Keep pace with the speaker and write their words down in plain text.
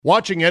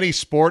Watching any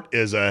sport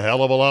is a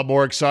hell of a lot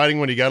more exciting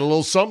when you got a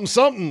little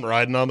something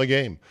riding on the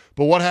game.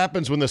 But what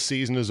happens when the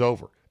season is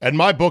over? At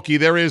MyBookie,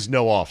 there is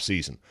no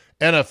off-season.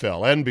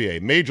 NFL,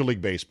 NBA, Major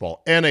League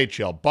Baseball,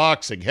 NHL,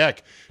 boxing,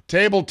 heck,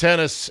 table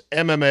tennis,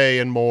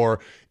 MMA, and more.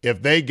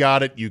 If they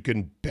got it, you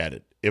can bet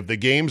it. If the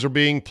games are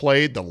being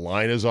played, the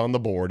line is on the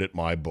board at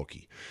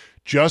MyBookie.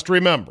 Just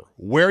remember,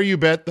 where you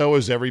bet, though,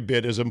 is every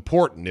bit as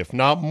important, if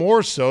not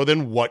more so,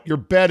 than what you're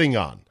betting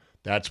on.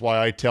 That's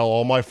why I tell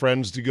all my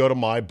friends to go to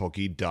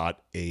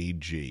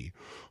mybookie.ag.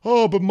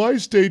 Oh, but my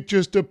state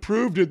just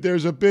approved it.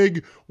 There's a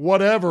big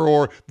whatever,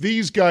 or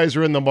these guys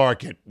are in the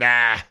market.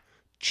 Nah,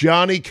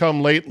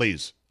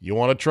 Johnny-come-latelys. You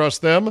want to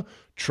trust them?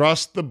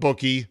 Trust the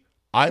bookie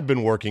I've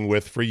been working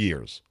with for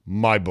years,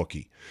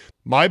 MyBookie.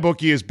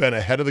 MyBookie has been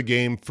ahead of the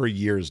game for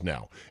years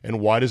now. And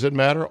why does it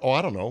matter? Oh,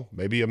 I don't know,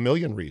 maybe a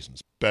million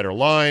reasons. Better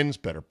lines,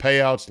 better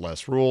payouts,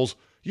 less rules,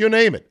 you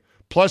name it.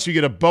 Plus, you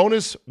get a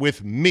bonus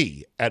with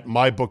me at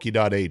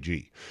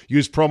mybookie.ag.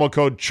 Use promo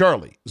code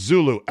Charlie,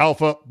 Zulu,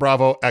 Alpha,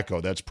 Bravo, Echo.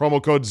 That's promo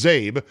code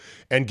ZABE,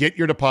 and get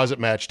your deposit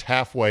matched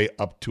halfway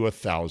up to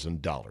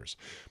 $1,000.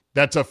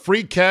 That's a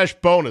free cash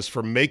bonus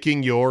for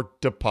making your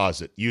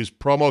deposit. Use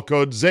promo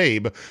code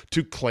ZABE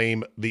to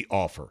claim the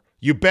offer.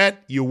 You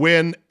bet, you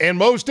win, and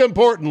most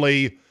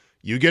importantly,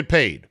 you get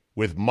paid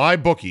with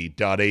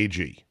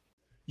mybookie.ag.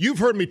 You've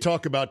heard me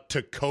talk about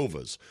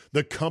Tecovas,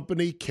 the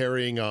company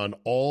carrying on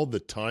all the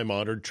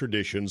time-honored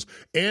traditions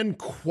and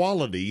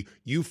quality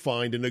you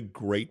find in a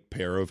great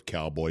pair of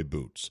cowboy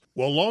boots.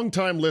 Well,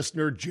 longtime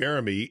listener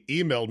Jeremy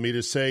emailed me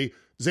to say,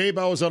 Zabe,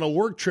 I was on a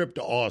work trip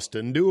to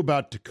Austin, knew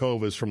about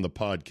Tecovas from the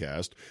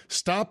podcast,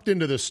 stopped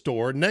into the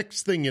store.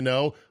 Next thing you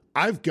know,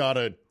 I've got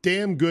a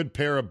damn good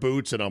pair of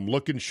boots and I'm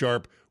looking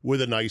sharp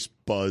with a nice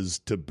buzz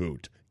to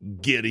boot.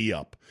 Giddy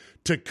up.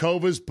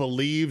 Tecovas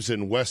believes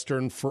in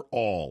Western for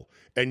all,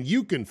 and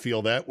you can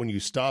feel that when you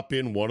stop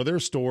in one of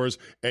their stores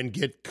and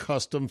get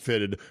custom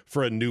fitted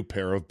for a new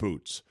pair of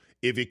boots.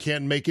 If you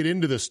can't make it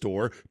into the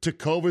store,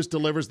 Tecovas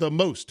delivers the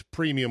most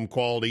premium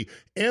quality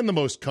and the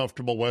most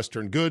comfortable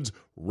Western goods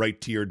right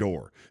to your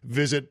door.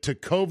 Visit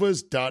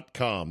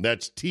tecovas.com.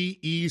 That's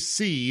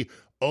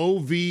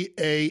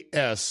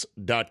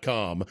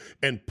TECOVAS.com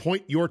and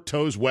point your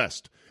toes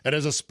west. And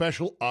as a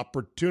special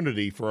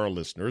opportunity for our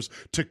listeners,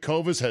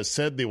 Tecovas has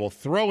said they will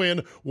throw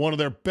in one of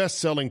their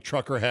best-selling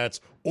trucker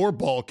hats or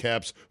ball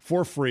caps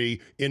for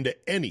free into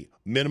any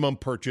minimum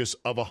purchase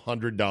of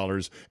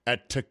 $100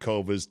 at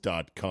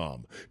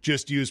tecovas.com.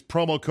 Just use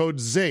promo code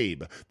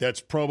ZABE. That's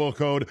promo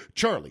code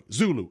Charlie,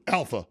 Zulu,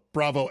 Alpha,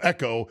 Bravo,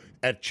 Echo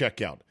at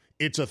checkout.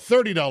 It's a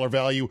 $30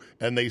 value,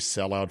 and they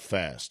sell out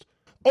fast.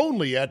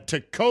 Only at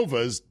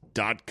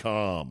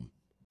tecovas.com.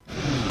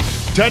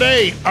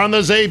 Today on the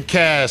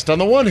Zabecast, on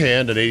the one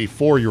hand, an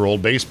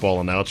 84-year-old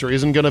baseball announcer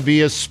isn't going to be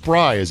as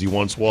spry as he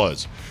once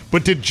was.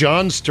 But did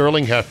John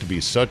Sterling have to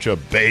be such a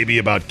baby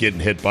about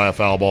getting hit by a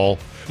foul ball?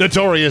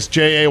 Notorious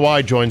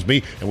J.A.Y. joins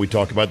me, and we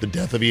talk about the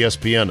death of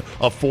ESPN,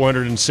 a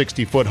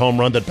 460-foot home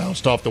run that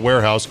bounced off the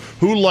warehouse,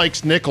 who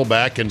likes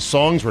Nickelback, and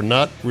songs we're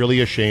not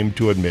really ashamed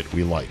to admit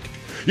we like.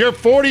 Your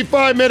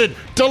 45-minute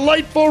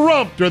delightful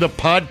romp through the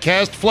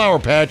podcast Flower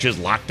Patch is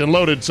locked and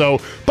loaded, so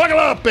buckle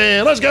up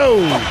and let's go!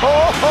 Here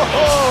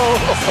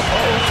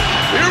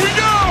we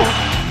go!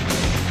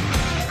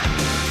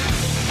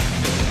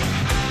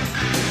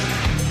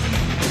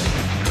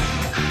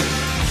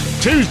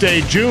 Tuesday,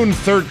 June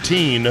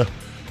 13,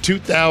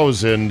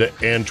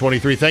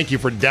 2023. Thank you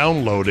for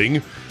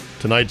downloading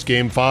tonight's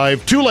Game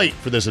 5. Too late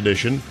for this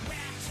edition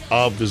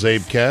of the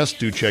Zabecast.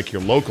 Do check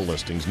your local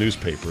listings,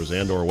 newspapers,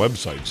 and or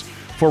websites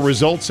for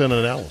results and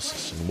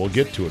analysis. And we'll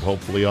get to it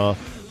hopefully on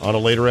a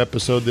later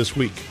episode this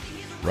week,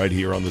 right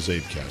here on the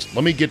Zabecast.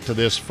 Let me get to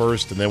this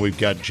first, and then we've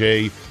got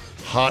Jay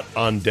hot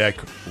on deck,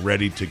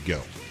 ready to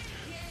go.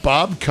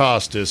 Bob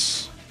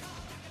Costas,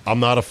 I'm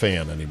not a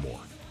fan anymore.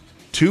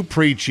 Too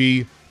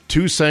preachy,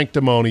 too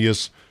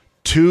sanctimonious,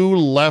 too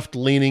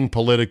left-leaning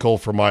political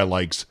for my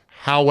likes.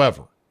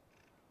 However,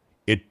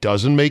 it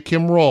doesn't make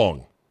him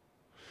wrong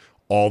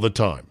all the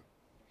time.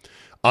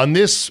 On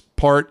this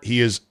part, he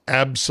is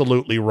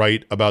absolutely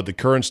right about the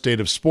current state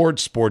of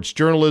sports, sports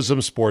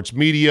journalism, sports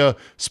media,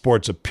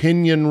 sports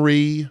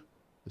opinionry.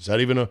 Is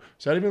that even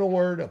a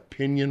word?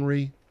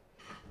 Opinionry?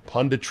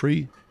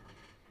 Punditry?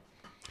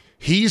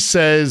 He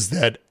says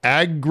that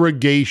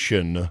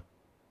aggregation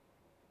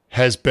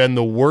has been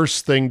the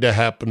worst thing to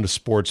happen to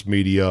sports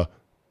media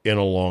in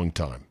a long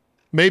time.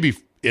 Maybe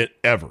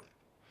ever.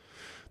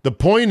 The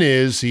point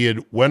is, he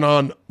had went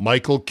on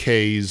Michael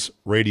Kay's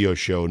radio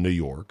show in New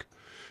York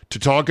to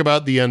talk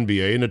about the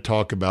NBA and to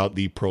talk about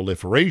the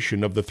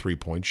proliferation of the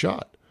three-point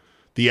shot.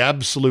 The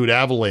absolute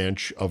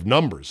avalanche of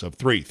numbers of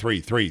 3,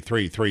 3, 3,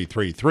 3, 3,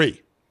 3,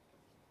 3.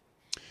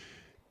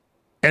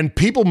 And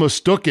people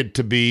mistook it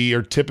to be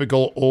your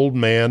typical old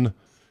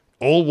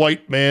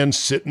white man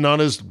sitting on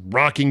his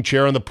rocking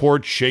chair on the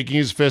porch, shaking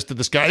his fist at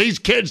the sky. These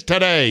kids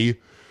today,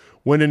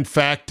 when in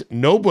fact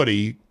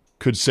nobody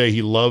could say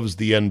he loves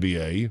the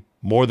NBA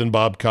more than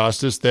Bob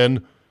Costas,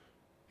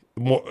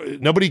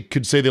 nobody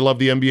could say they love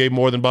the NBA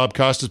more than Bob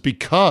Costas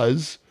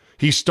because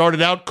He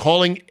started out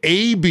calling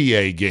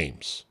ABA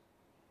games.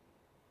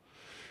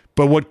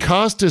 But what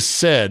Costas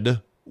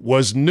said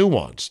was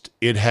nuanced.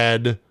 It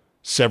had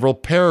several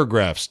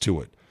paragraphs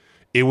to it.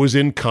 It was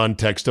in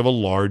context of a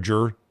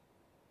larger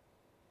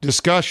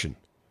discussion.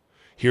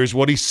 Here's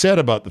what he said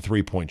about the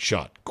three-point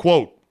shot.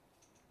 Quote,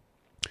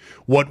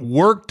 what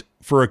worked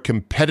for a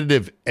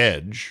competitive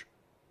edge,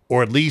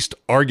 or at least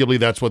arguably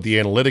that's what the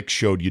analytics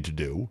showed you to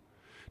do,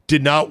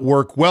 did not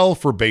work well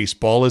for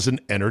baseball as an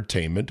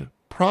entertainment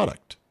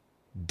product.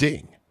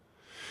 Ding.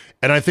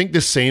 And I think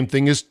the same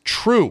thing is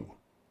true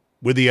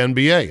with the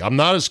NBA. I'm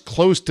not as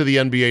close to the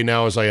NBA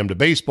now as I am to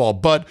baseball,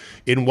 but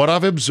in what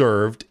I've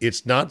observed,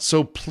 it's not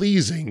so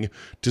pleasing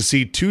to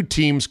see two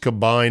teams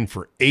combine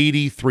for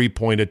 80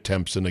 three-point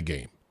attempts in a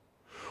game,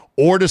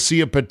 or to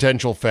see a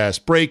potential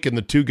fast break and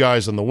the two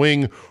guys on the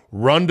wing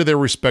run to their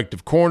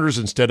respective corners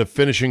instead of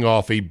finishing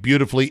off a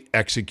beautifully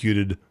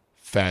executed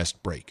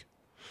fast break.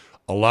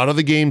 A lot of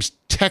the game's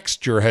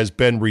texture has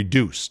been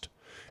reduced.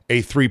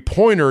 A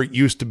three-pointer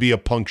used to be a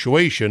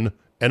punctuation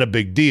and a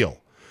big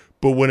deal.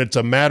 But when it's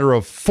a matter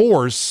of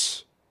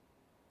force,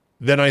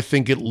 then I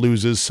think it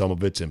loses some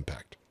of its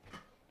impact.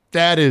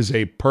 That is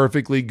a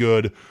perfectly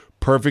good,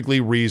 perfectly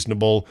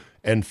reasonable,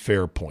 and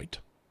fair point.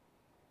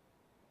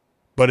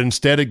 But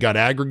instead it got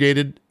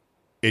aggregated,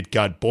 it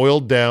got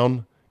boiled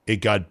down, it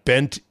got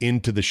bent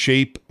into the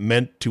shape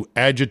meant to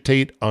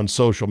agitate on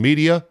social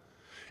media,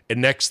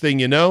 and next thing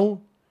you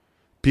know,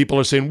 people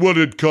are saying, what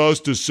did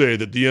Costas say,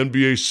 that the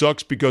NBA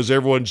sucks because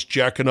everyone's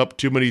jacking up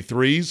too many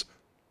threes?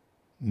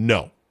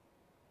 No.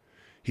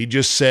 He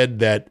just said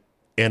that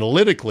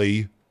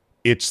analytically,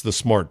 it's the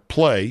smart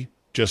play,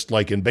 just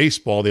like in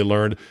baseball, they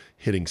learned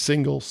hitting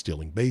singles,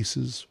 stealing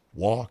bases,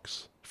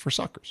 walks for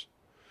suckers.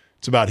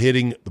 It's about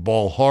hitting the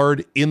ball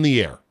hard in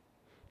the air,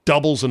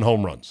 doubles and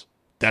home runs.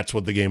 That's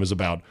what the game is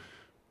about.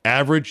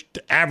 Average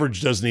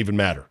doesn't even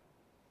matter.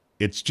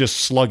 It's just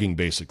slugging,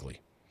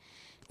 basically,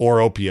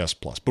 or OPS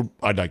plus, but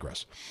I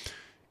digress.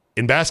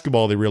 In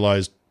basketball, they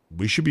realized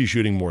we should be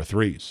shooting more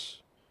threes.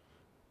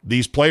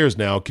 These players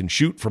now can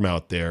shoot from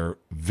out there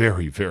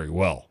very, very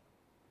well.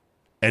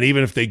 And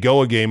even if they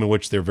go a game in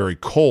which they're very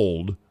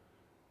cold,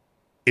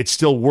 it's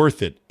still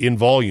worth it in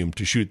volume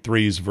to shoot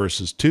threes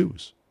versus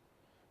twos.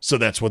 So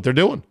that's what they're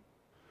doing.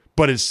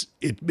 But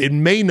it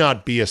may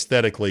not be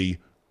aesthetically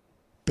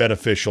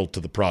beneficial to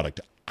the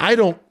product. I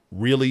don't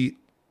really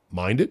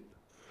mind it.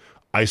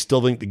 I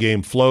still think the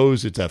game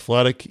flows. It's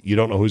athletic. You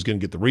don't know who's going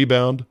to get the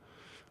rebound.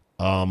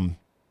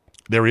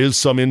 There is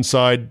some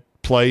inside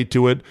play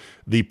to it.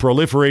 The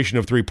proliferation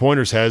of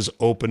three-pointers has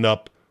opened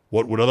up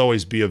what would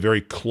otherwise be a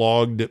very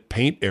clogged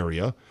paint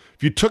area.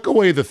 If you took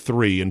away the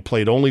three and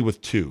played only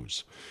with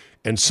twos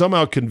and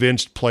somehow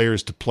convinced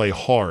players to play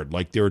hard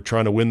like they were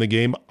trying to win the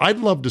game, I'd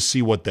love to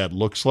see what that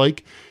looks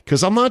like,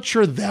 because I'm not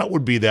sure that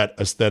would be that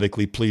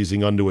aesthetically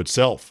pleasing unto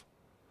itself.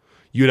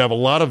 You'd have a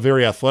lot of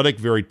very athletic,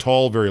 very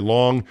tall, very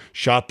long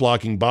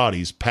shot-blocking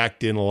bodies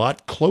packed in a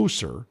lot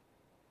closer,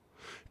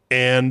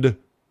 and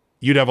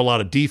you'd have a lot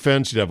of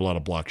defense. You'd have a lot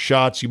of blocked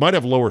shots. You might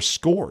have lower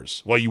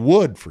scores. Well, you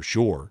would for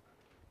sure.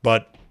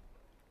 But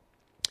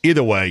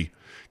either way,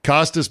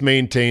 Costas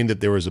maintained that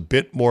there was a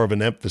bit more of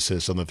an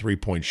emphasis on the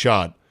three-point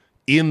shot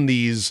in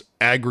these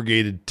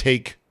aggregated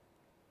take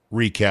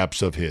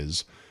recaps of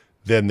his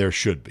than there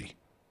should be.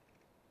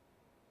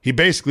 He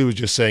basically was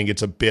just saying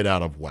it's a bit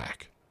out of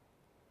whack.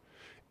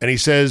 And he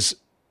says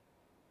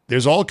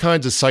there's all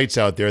kinds of sites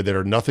out there that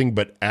are nothing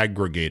but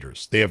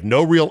aggregators. They have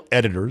no real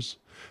editors.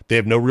 They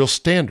have no real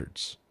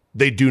standards.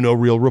 They do no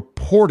real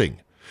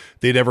reporting.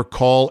 They never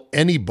call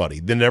anybody.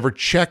 They never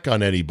check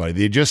on anybody.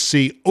 They just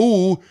see,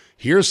 ooh,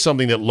 here's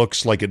something that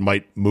looks like it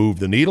might move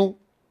the needle.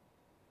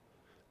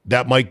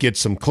 That might get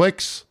some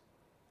clicks.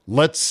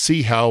 Let's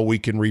see how we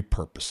can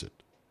repurpose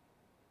it.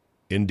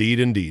 Indeed,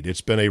 indeed.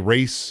 It's been a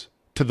race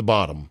to the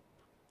bottom.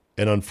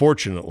 And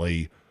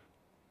unfortunately,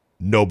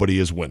 nobody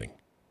is winning.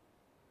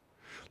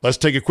 Let's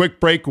take a quick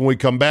break. When we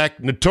come back,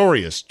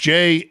 Notorious,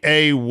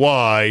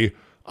 J-A-Y,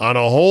 on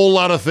a whole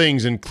lot of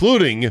things,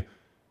 including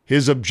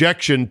his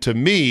objection to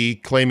me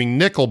claiming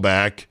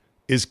Nickelback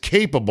is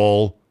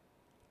capable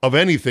of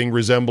anything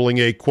resembling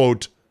a,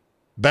 quote,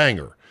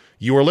 banger.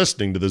 You are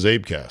listening to the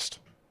Zabecast.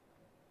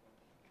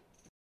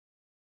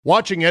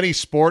 Watching any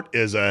sport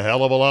is a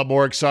hell of a lot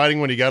more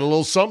exciting when you got a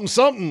little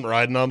something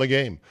riding on the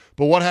game.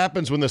 But what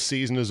happens when the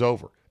season is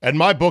over? At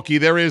MyBookie,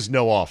 there is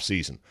no off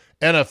season.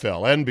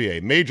 NFL,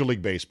 NBA, Major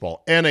League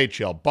Baseball,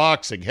 NHL,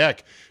 boxing,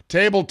 heck,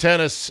 table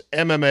tennis,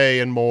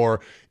 MMA, and more.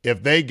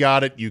 If they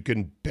got it, you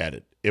can bet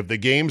it. If the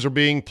games are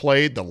being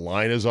played, the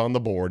line is on the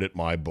board at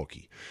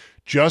MyBookie.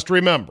 Just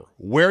remember,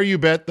 where you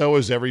bet, though,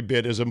 is every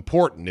bit as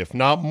important, if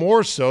not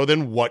more so,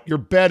 than what you're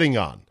betting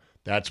on.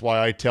 That's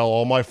why I tell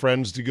all my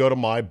friends to go to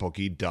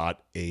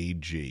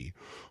mybookie.ag.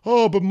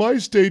 Oh, but my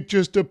state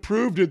just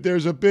approved it.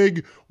 There's a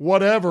big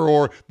whatever,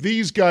 or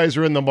these guys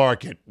are in the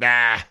market.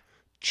 Nah,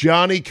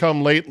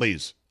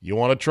 Johnny-come-latelys. You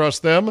want to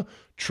trust them?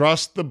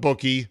 Trust the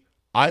bookie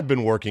I've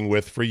been working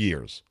with for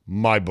years,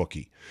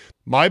 MyBookie.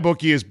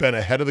 MyBookie has been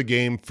ahead of the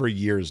game for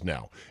years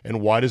now.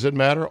 And why does it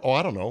matter? Oh,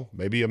 I don't know,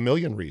 maybe a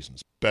million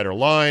reasons. Better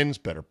lines,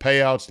 better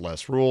payouts,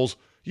 less rules,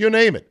 you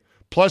name it.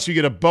 Plus, you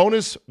get a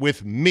bonus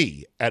with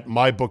me at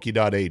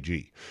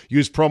mybookie.ag.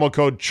 Use promo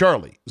code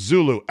Charlie,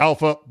 Zulu,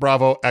 Alpha,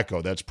 Bravo,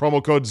 Echo. That's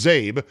promo code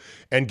ZABE,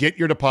 and get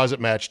your deposit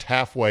matched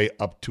halfway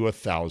up to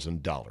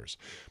 $1,000.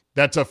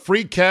 That's a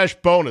free cash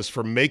bonus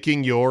for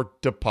making your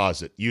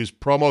deposit. Use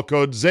promo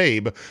code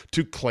ZABE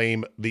to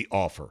claim the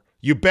offer.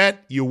 You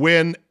bet, you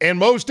win, and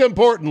most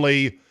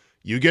importantly,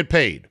 you get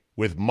paid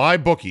with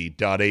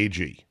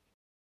mybookie.ag.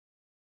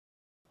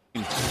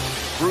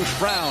 Bruce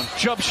Brown,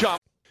 jump shot.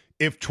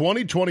 If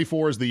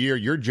 2024 is the year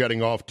you're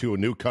jetting off to a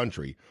new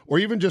country, or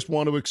even just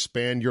want to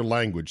expand your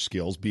language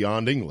skills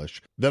beyond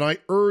English, then I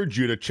urge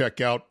you to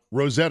check out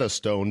Rosetta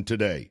Stone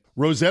today.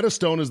 Rosetta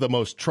Stone is the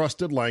most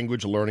trusted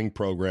language learning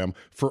program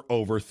for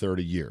over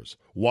 30 years.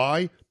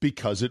 Why?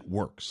 Because it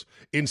works.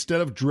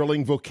 Instead of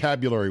drilling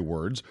vocabulary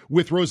words,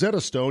 with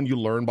Rosetta Stone you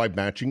learn by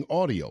matching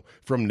audio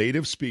from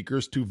native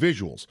speakers to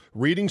visuals,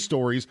 reading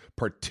stories,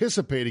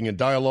 participating in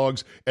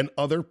dialogues, and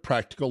other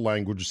practical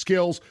language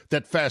skills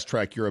that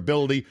fast-track your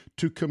ability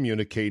to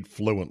communicate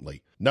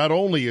fluently. Not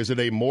only is it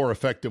a more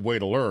effective way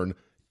to learn,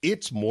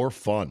 it's more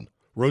fun.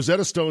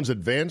 Rosetta Stone's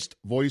advanced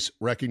voice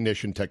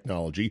recognition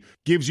technology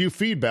gives you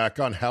feedback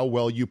on how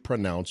well you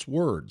pronounce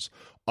words.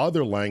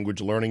 Other language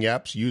learning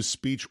apps use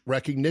speech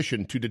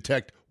recognition to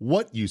detect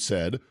what you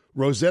said.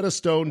 Rosetta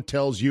Stone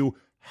tells you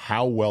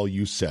how well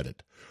you said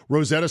it.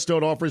 Rosetta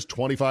Stone offers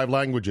 25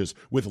 languages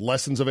with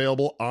lessons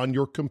available on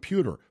your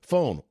computer,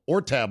 phone,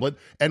 or tablet,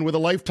 and with a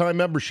lifetime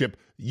membership,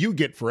 you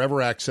get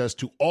forever access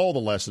to all the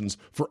lessons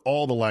for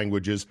all the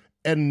languages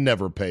and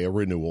never pay a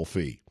renewal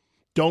fee.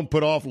 Don't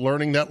put off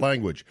learning that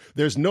language.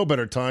 There's no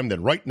better time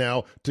than right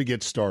now to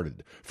get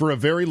started. For a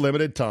very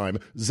limited time,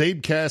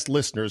 Zabecast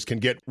listeners can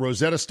get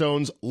Rosetta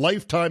Stone's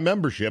lifetime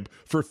membership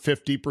for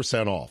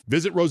 50% off.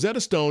 Visit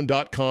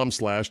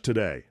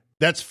rosettastone.com/today.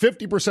 That's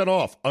 50%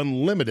 off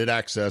unlimited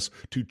access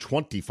to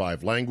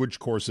 25 language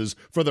courses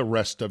for the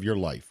rest of your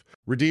life.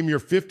 Redeem your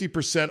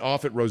 50%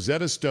 off at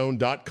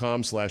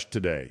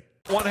rosettastone.com/today.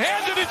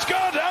 One-handed, it's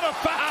gone down a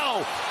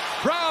foul.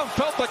 Brown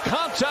felt the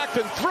contact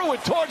and threw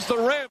it towards the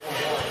rim.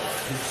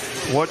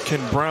 What can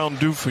Brown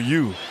do for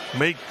you?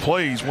 Make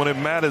plays when it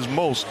matters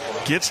most.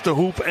 Gets the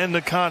hoop and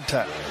the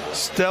contact.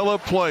 Stellar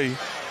play.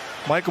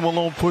 Michael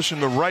Malone pushing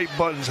the right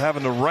buttons,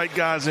 having the right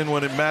guys in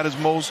when it matters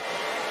most.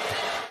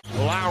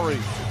 Lowry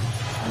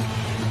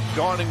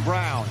guarding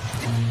Brown.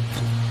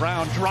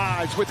 Brown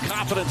drives with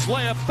confidence.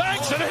 Layup,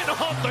 banks it in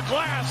off the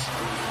glass.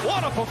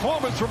 What a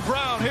performance from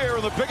Brown here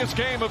in the biggest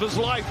game of his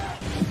life.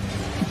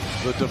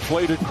 The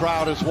deflated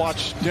crowd has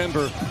watched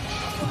Denver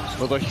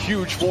with a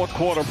huge fourth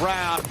quarter.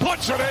 Brown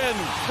puts it in.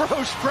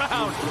 Bruce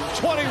Brown,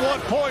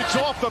 21 points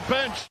off the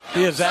bench.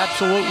 He has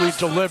absolutely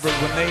delivered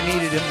when they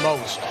needed him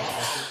most.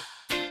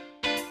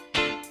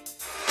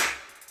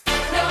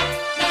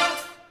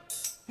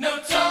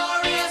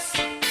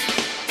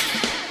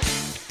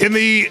 In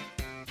the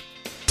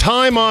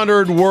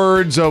time-honored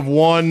words of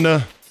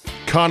one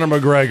Conor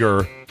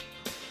McGregor,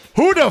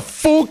 who the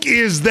fuck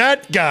is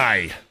that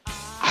guy?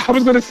 I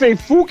was going to say,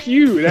 fuck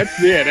you.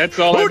 That's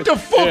all. Who the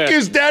fuck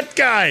is that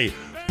guy?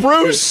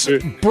 Bruce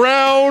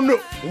Brown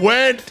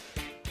went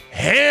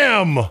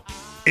ham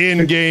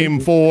in Game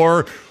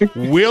 4.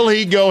 Will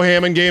he go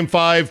ham in Game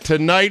 5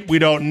 tonight? We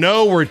don't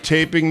know. We're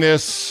taping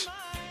this,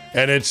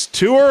 and it's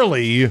too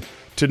early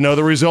to know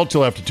the result.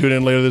 You'll have to tune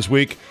in later this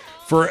week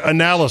for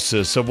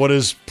analysis of what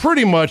is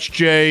pretty much,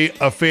 Jay,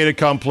 a fait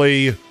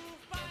accompli.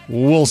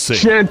 We'll see.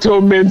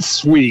 Gentleman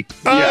sweep.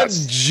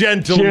 Yes.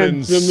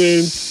 Gentleman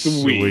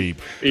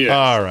sweep. Yes.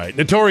 All right.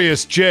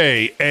 Notorious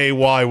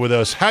J.A.Y. with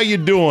us. How you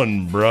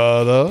doing,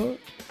 brother?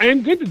 I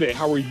am good today.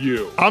 How are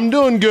you? I'm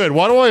doing good.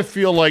 Why do I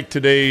feel like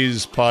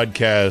today's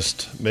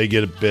podcast may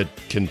get a bit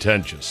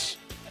contentious?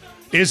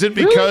 Is it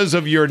because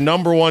of your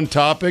number one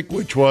topic,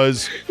 which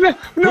was who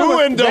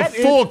in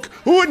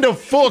the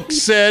fuck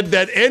said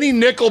that any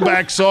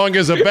Nickelback song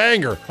is a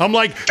banger? I'm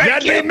like,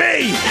 that'd be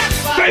me.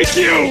 Thank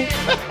you.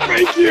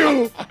 Thank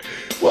you.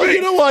 Well,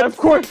 you know what? Of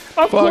course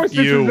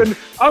you. This isn't.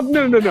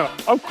 No.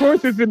 Of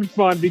course, this isn't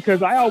fun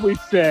because I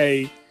always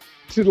say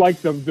to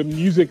like the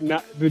music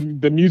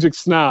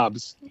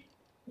snobs,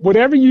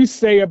 whatever you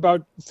say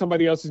about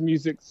somebody else's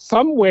music,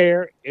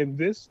 somewhere in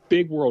this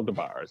big world of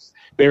ours,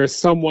 there is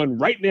someone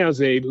right now,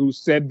 Zabe, who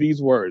said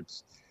these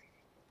words.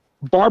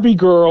 Barbie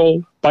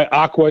Girl by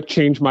Aqua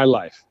changed my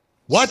life.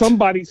 What?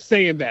 Somebody's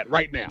saying that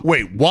right now.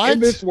 Wait, what?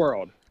 In this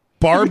world.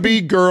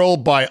 Barbie Girl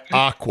by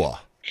Aqua.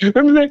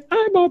 I'm like,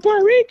 I'm a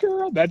Barbie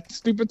girl. That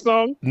stupid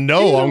song.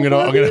 No, I'm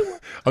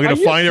gonna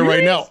find it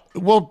right now.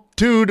 Well,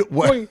 dude,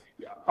 what? Wait,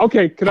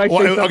 okay, can I say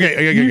something?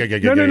 Okay.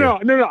 No.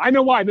 I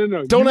know why.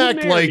 No. Don't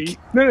act like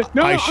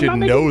I should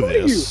know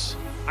this.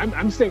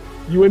 I'm saying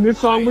you in this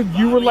song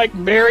you were like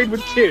married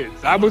with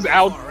kids. I was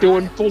out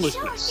doing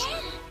foolishness.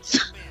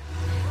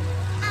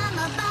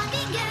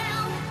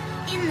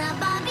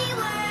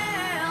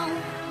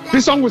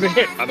 This song was a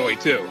hit, by the way,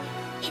 too.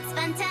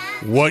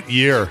 What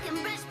year?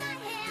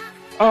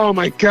 Oh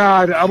my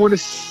God, I want to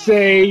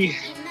say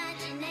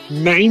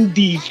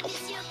 90.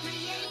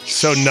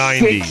 So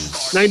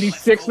 90s.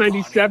 96,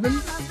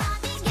 97?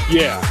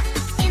 Yeah.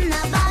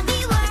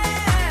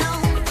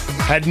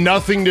 Had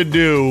nothing to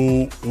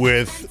do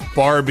with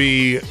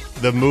Barbie,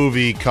 the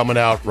movie coming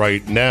out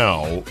right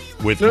now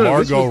with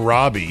Margot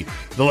Robbie.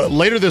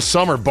 Later this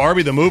summer,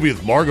 Barbie, the movie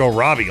with Margot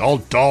Robbie, all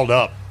dolled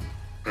up.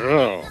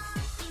 Oh.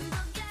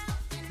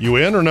 You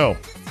in or no?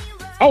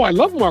 Oh, I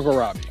love Margot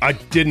Robbie. I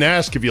didn't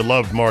ask if you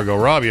loved Margot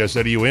Robbie. I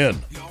said, are you in?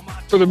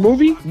 For the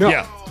movie? No.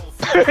 Yeah.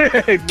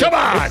 Come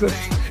on!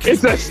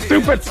 It's a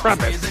stupid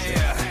premise.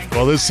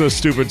 Well, this is a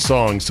stupid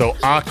song. So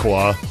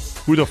Aqua,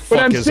 who the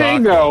fuck is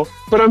Aqua?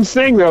 I'm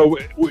saying though,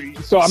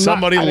 so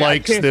somebody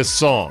likes this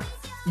song.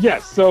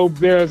 Yes, so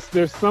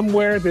there's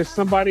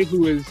somebody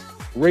who is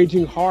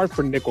raging hard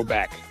for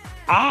Nickelback.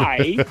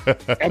 I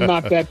am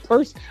not that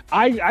person.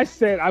 I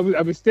said I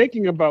was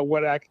thinking about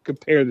what I could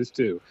compare this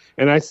to,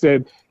 and I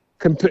said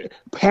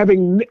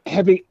having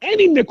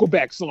any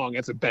Nickelback song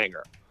as a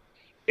banger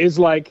is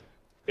like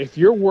if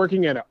you're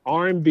working at an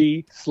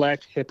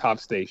R&B/hip-hop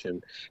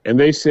station and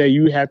they say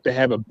you have to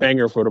have a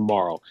banger for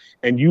tomorrow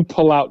and you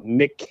pull out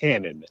Nick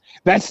Cannon,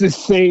 that's the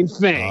same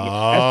thing as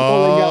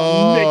pulling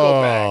out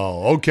Nickelback.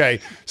 Oh,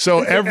 okay.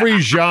 So every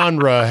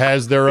genre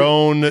has their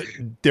own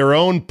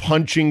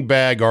punching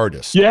bag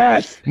artist.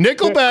 Yes.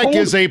 Nickelback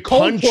is a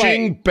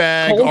punching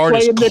bag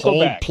artist.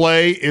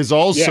 Coldplay is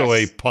also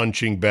a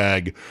punching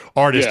bag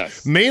artist.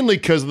 Yes. Mainly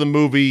because of the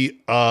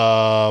movie,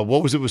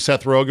 what was it with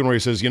Seth Rogen where he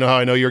says, you know how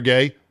I know you're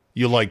gay?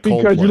 You like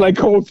Coldplay. Because you like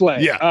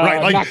Coldplay. Yeah,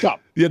 right. Like, Knocked Up.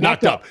 Yeah,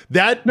 Knocked Up.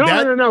 No,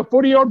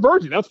 40-Year-Old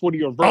Virgin. That's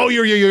 40-Year-Old Virgin. Oh,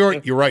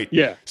 you're right.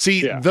 Yeah.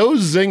 See, those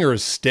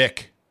zingers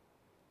stick.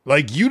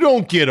 Like, you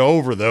don't get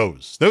over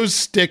those. Those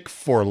stick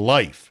for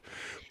life.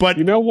 But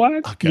you know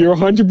what? Okay. You're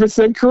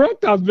 100%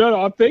 correct.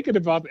 I'm thinking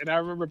about it. And I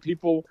remember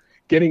people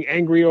getting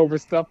angry over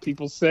stuff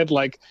people said,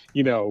 like,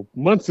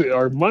 months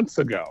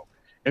ago.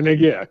 And then,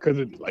 because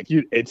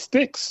it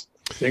sticks.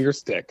 Zingers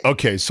stick.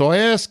 Okay, so I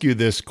ask you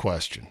this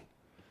question.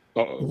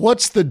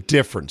 What's the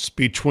difference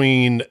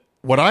between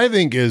what I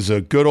think is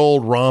a good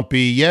old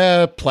rompy,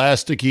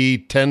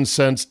 plasticky, 10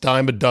 cents,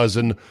 dime a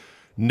dozen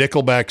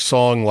Nickelback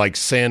song like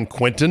San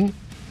Quentin,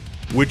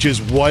 which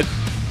is what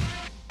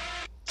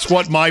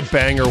my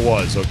banger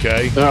was,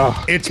 okay?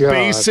 Oh, it's God.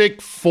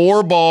 Basic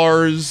 4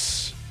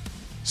 bars,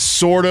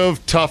 sort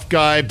of tough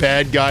guy,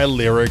 bad guy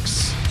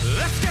lyrics.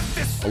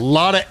 A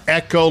lot of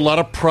echo, a lot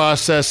of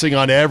processing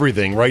on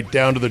everything, right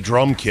down to the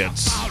drum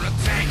kits.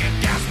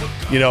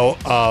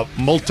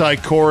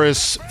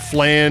 Multi-chorus,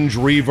 flange,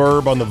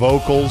 reverb on the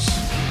vocals.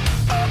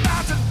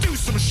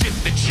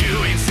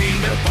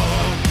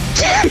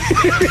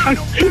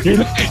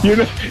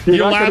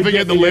 You're laughing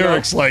at the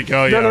lyrics like,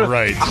 oh, yeah,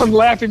 right. I'm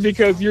laughing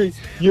because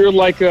you're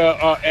like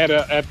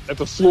at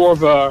the floor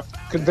of a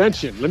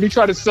convention. Let me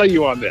try to sell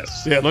you on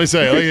this. Yeah, let me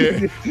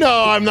say.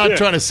 No, I'm not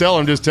trying to sell.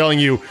 I'm just telling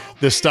you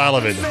the style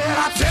of it.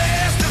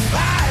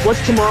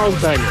 What's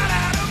tomorrow's banger?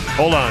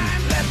 Hold on.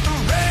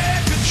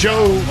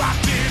 Show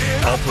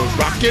of a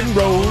rock and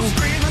roll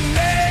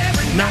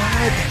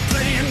night.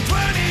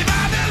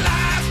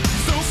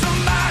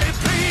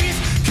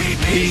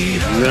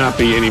 Not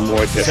be any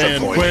more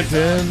disappointed.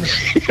 San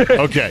Quentin.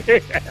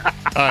 Okay.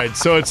 All right.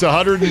 So it's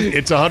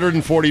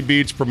 140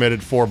 beats per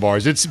minute, 4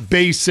 bars. It's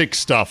basic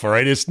stuff. All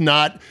right. It's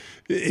not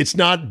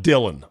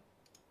Dylan.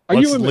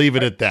 Let's leave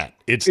it at that.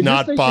 It's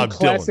not Bob Dylan.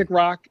 Classic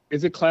rock?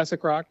 Is it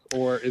classic rock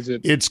or is it?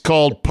 It's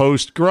called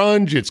post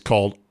grunge. It's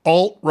called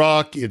alt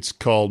rock. It's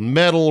called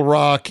metal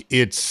rock.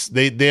 It's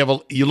they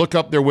have you look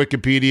up their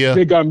Wikipedia.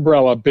 Big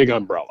umbrella.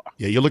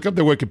 Yeah, you look up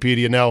their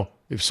Wikipedia now.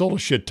 They've sold a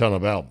shit ton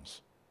of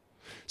albums.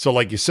 So,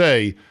 like you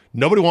say,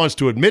 nobody wants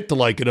to admit to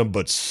liking them,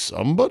 but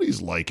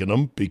somebody's liking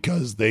them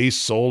because they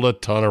sold a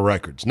ton of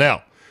records.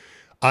 Now,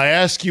 I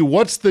ask you,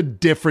 what's the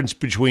difference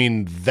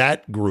between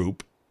that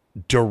group,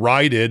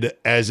 derided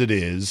as it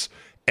is,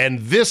 and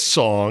this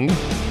song,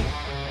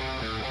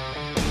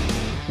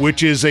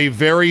 which is a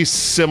very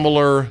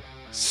similar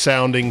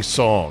sounding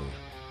song?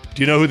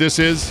 Do you know who this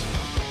is?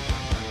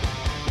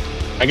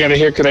 I gotta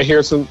hear. Could I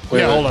hear some?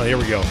 Hold on. Here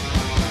we go.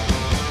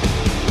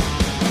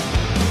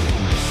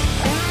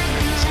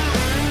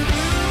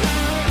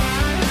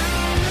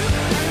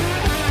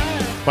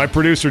 My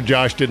producer,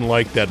 Josh, didn't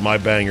like that, my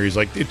banger. He's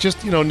like, it just,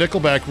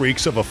 Nickelback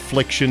reeks of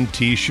Affliction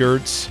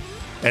t-shirts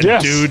and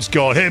dudes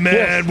going, hey,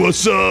 man,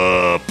 what's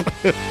up?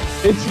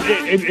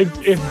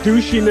 If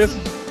douchiness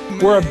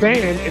were a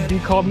band, it'd be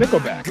called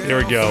Nickelback. There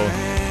we go.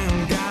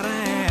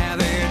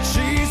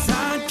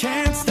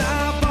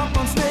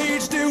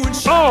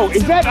 Oh,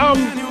 is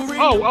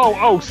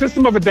that,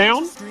 System of a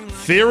Down?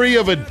 Theory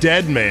of a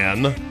Dead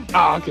Man.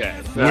 Oh,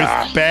 okay.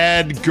 With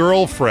Bad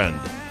Girlfriend.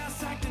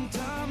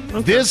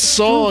 Okay. This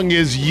song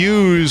is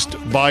used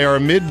by our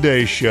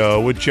midday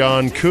show with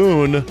John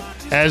Kuhn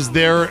as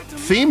their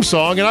theme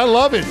song, and I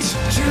love it.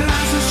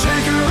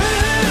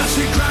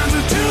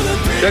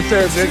 This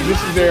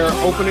is their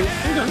opening.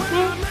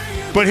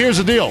 But here's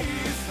the deal.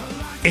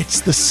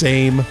 It's the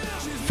same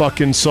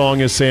fucking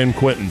song as San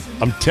Quentin.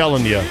 I'm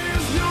telling you.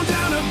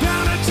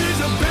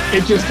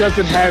 It just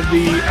doesn't have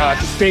the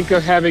stink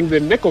of having the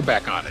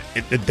Nickelback on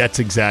it. That's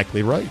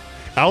exactly right.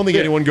 I don't think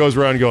anyone goes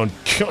around going,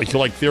 you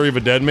like Theory of a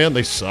Dead Man?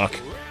 They suck.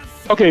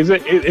 Okay,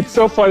 it's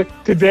so funny.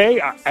 Today,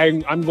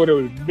 I'm going to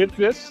admit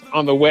this.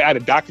 On the way, I had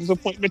a doctor's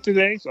appointment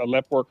today, so I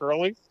left work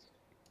early.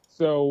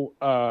 So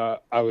I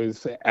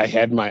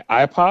had my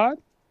iPod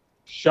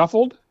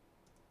shuffled,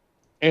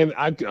 and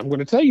I'm going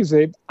to tell you,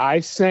 Zabe, I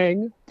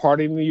sang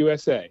 "Party in the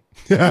USA"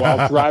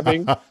 while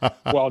driving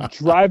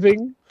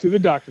to the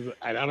doctor's.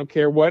 And I don't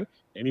care what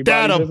anybody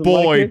That a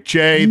boy, like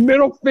Jay.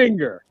 Middle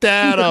finger.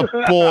 That a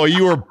boy.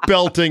 You were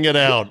belting it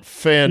out.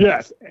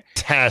 Fantastic.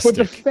 Yes. But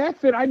the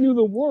fact that I knew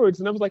the words,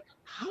 and I was like,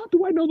 how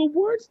do I know the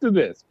words to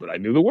this? But I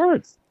knew the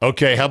words.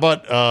 Okay, how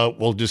about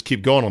we'll just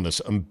keep going on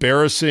this.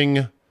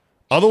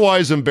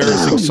 Otherwise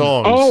embarrassing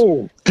songs.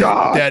 Oh,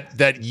 God.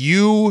 That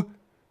you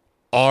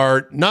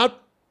are not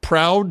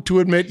proud to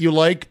admit you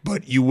like,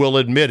 but you will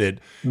admit it.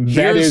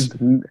 Here's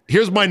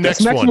my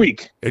next one. Next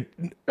week. Okay,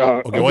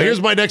 well,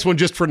 here's my next one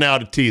just for now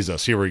to tease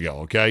us. Here we go,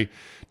 okay?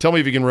 Tell me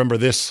if you can remember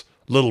this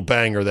little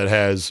banger that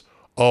has,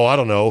 I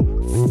don't know,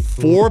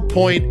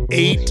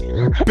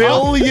 4.8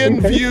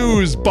 billion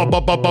views. Billion!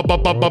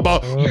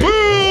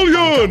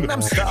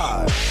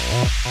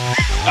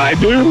 I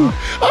do.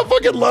 I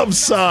fucking love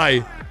Psy.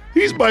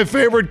 He's my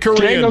favorite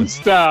Korean.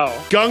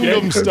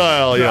 Gangnam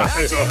Style, yeah.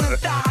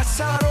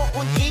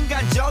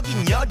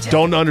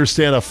 Don't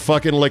understand a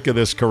fucking lick of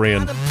this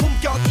Korean.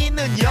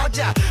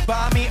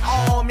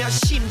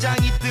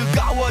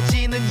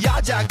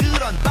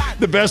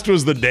 The best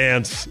was the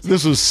dance.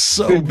 This was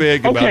so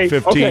big about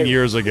 15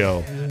 years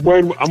ago.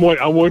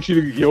 I want you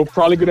to, you'll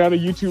probably go down a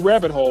YouTube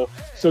rabbit hole.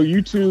 So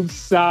YouTube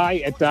Psy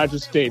at Dodger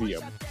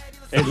Stadium.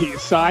 And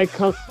Psy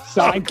comes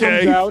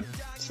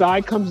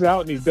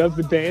out and he does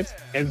the dance,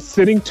 and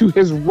sitting to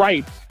his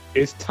right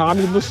is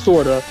Tommy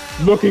Lasorda,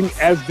 looking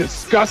as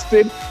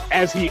disgusted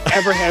as he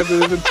ever has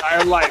in his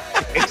entire life.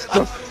 It's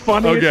the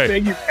funniest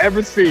thing you've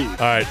ever seen. All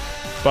right.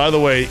 By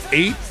the way,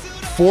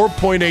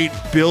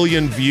 4.8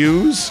 billion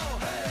views.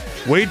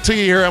 Wait till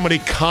you hear how many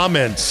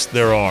comments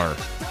there are.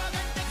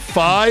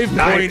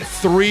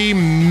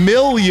 5.3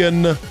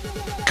 million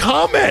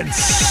comments.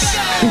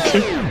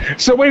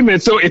 So wait a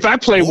minute. So if I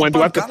play one, do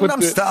I have to put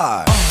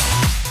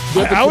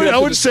I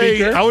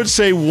would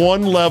say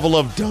one level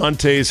of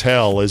Dante's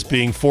hell is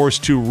being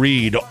forced to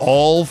read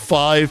all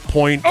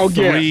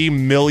 5.3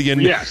 million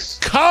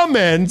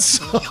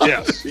comments on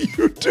the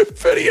YouTube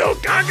video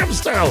Gangnam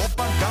Style.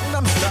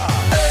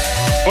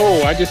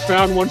 Oh, I just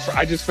found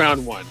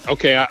one.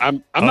 Okay,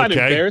 I'm not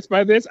embarrassed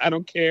by this. I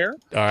don't care.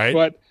 All right.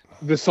 But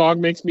the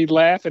song makes me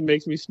laugh and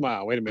makes me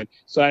smile. Wait a minute.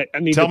 So I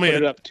need to put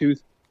it up to.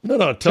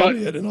 No, tell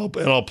me it and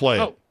I'll play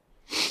it.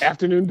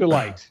 Afternoon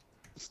Delight.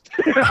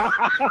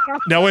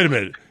 Now wait a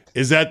minute.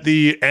 Is that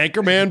the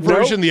Anchorman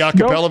version, the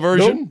acapella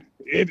version? Nope.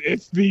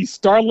 It's the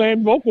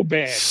Starland vocal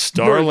band.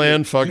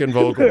 Starland fucking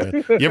vocal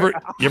band. You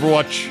ever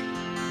watch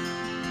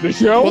the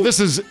show? Well,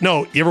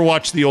 you ever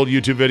watch the old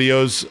YouTube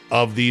videos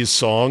of these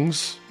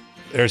songs?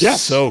 They're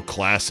so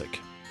classic.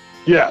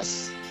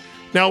 Yes.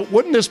 Now,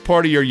 wasn't this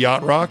part of your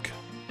yacht rock?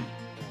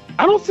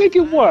 I don't think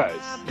it was.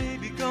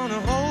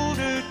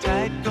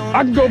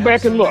 I can go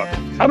back and look.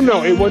 I don't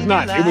know. It was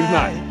not. I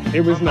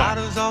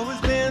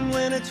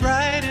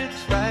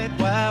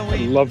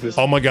love this.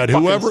 Oh my God!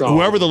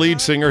 Whoever the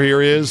lead singer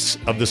here is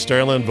of the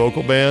Starland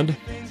vocal band,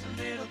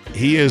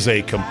 he is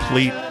a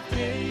complete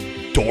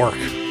dork.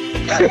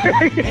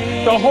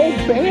 The whole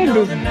band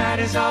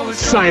is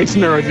science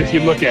nerds if you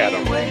look at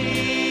them.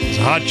 It's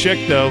a hot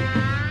chick though.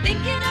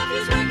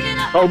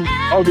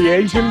 Oh, the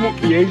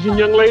Asian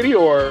young lady,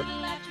 or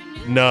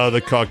no, the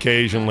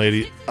Caucasian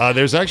lady.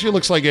 There's actually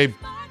looks like a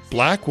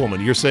black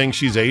woman. You're saying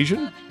she's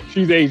Asian?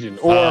 She's Asian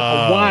or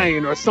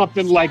Hawaiian or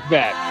something like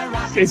that.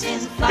 It's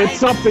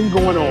something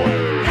going on.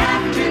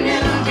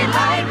 Afternoon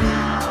delight.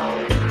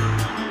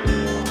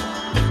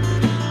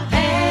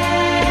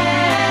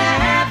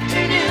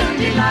 Afternoon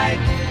delight.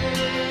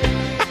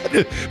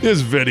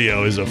 This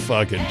video is a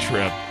fucking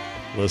trip.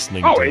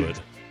 Listening to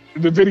it.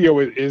 The video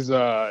is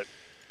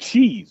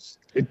cheese.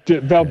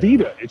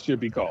 Velveeta, it should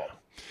be called.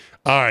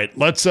 All right,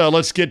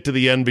 let's get to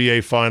the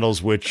NBA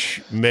Finals,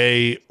 which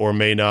may or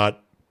may not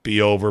be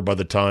over by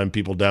the time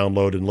people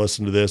download and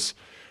listen to this.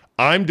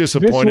 I'm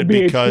disappointed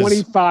because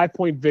a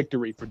 25-point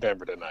victory for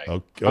Denver tonight.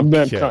 Okay.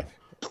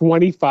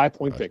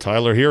 25-point victory.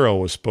 Tyler Hero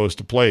was supposed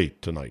to play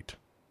tonight.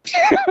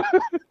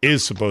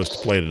 Is supposed to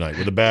play tonight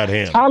with a bad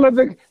hand. Tyler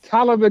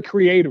the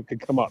creator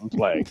could come out and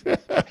play.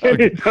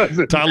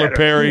 Tyler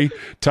Perry,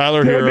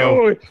 Tyler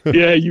Hero.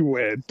 Yeah, you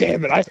win.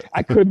 Damn it!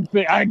 I couldn't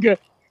think. I got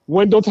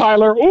Wendell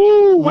Tyler.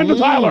 Ooh, Wendell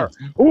Tyler.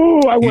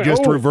 Ooh, I went. You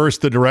just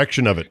reversed the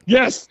direction of it.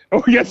 Yes.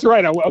 Oh, yes,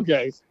 right.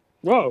 Okay.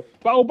 Whoa.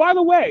 Oh, by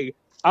the way,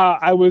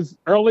 I was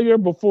earlier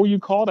before you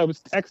called. I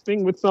was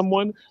texting with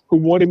someone who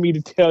wanted me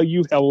to tell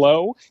you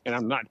hello, and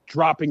I'm not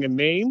dropping a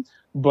name,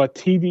 but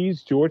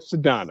TV's George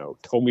Sedano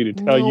told me to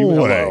tell you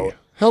hello.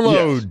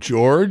 Hello, Yes.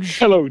 George.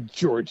 Hello,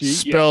 Georgie.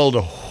 Spelled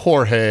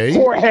Jorge.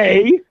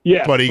 Jorge.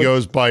 Yeah. But he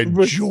goes by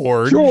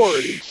George.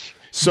 George.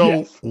 So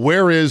Yes.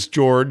 where is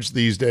George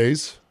these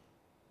days?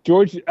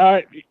 George.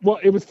 Well,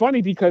 it was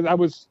funny because I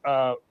was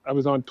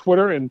on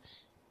Twitter and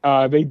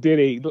they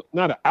did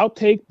not an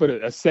outtake, but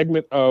a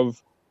segment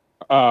of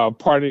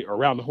Party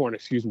Around the Horn,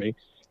 excuse me.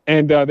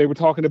 And they were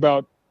talking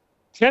about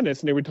tennis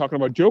and they were talking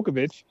about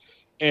Djokovic.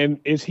 And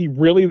is he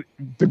really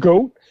the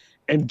GOAT?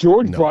 And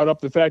George brought up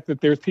the fact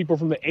that there's people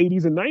from the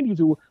 80s and 90s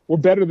who were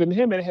better than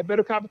him and had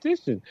better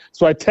competition.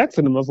 So I texted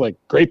him. I was like,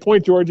 great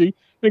point, Georgie. And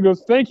he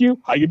goes, thank you.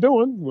 How you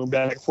doing? We went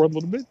back and forth a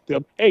little bit.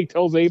 Hey,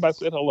 tell Zabe I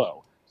said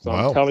hello. So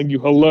I'm telling you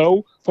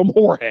hello from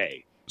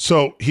Jorge.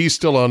 So he's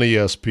still on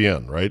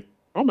ESPN, right?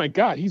 Oh, my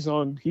God. He's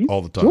all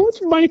the time.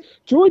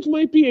 George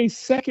might be a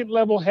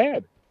second-level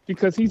head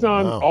because he's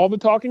on all the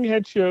talking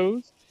head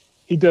shows.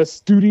 He does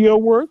studio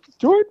work.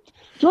 George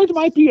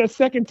might be a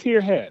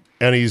second-tier head.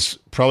 And he's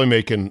probably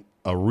making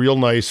a real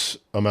nice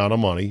amount of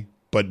money,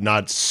 but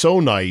not so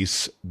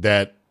nice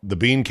that the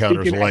bean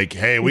counters are like,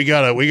 "Hey, we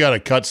gotta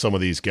cut some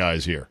of these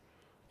guys here.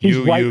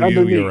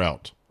 You're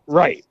out."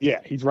 Right? Yeah,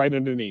 he's right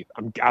underneath.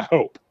 I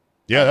hope.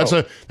 Yeah,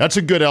 that's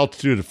a good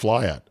altitude to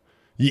fly at.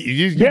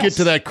 You get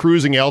to that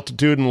cruising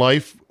altitude in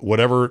life,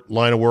 whatever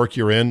line of work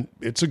you're in.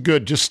 It's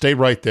just stay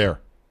right there.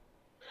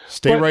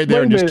 Stay right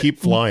there and just keep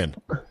flying.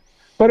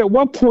 But at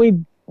what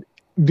point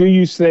do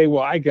you say,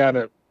 "Well, I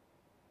gotta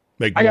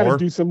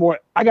do some more.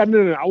 I got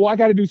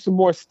to do some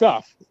more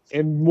stuff."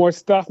 And more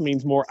stuff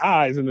means more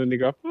eyes. And then they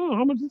go, "Oh,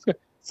 how much is this?"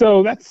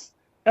 So that's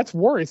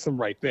worrisome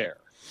right there.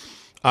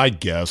 I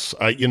guess.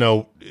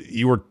 You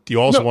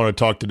also want to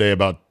talk today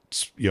about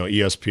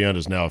ESPN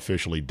is now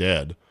officially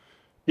dead.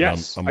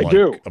 Yes, I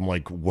do. I'm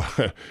like,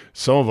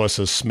 some of us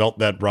have smelt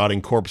that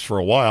rotting corpse for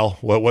a while.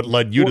 What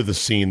led you to the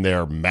scene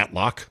there,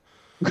 Matlock?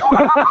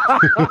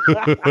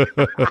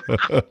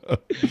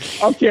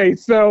 Okay,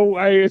 so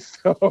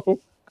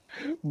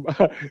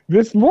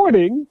this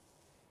morning,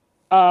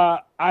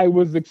 I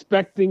was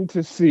expecting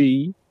to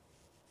see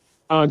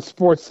on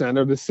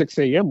SportsCenter, the 6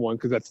 a.m. one,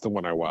 because that's the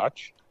one I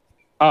watch,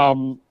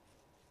 a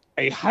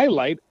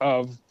highlight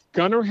of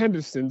Gunnar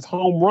Henderson's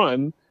home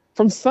run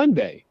from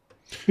Sunday.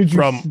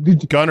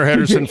 Gunnar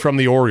Henderson from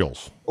the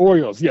Orioles.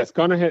 Orioles, yes.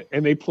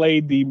 And they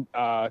played the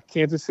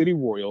Kansas City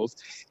Royals,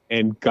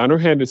 and Gunnar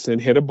Henderson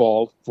hit a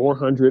ball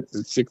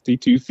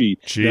 462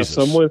 feet. Jesus.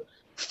 Now,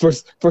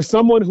 for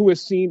someone who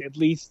has seen at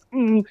least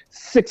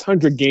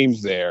 600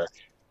 games there,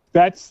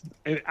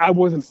 and I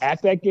wasn't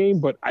at that game,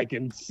 but I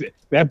can see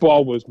that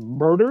ball was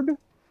murdered.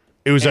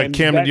 It was at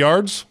Camden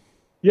Yards?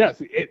 Yes,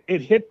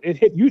 it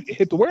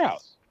hit the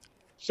warehouse.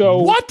 So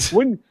what?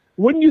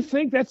 Wouldn't you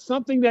think that's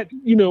something that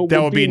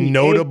that would be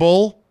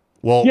notable?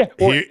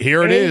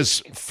 Here it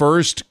is.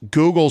 First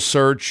Google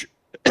search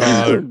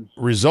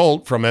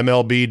result from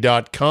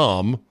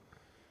MLB.com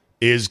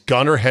is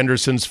Gunnar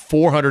Henderson's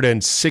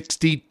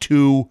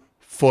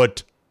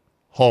 462-foot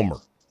homer.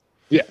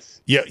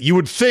 Yes. Yeah, you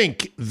would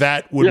think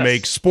that would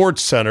make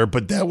SportsCenter,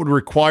 but that would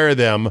require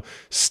them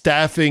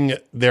staffing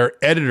their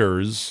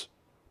editors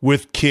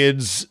with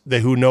kids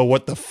who know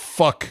what the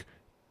fuck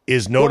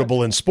is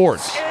notable in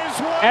sports.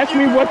 Ask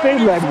me what they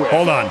led with.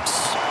 Hold on.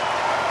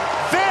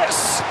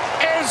 This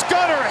is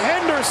Gunnar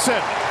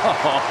Henderson.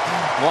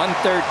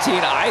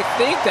 113. I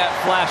think that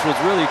flash was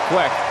really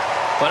quick,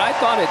 but I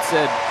thought it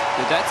said,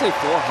 did that say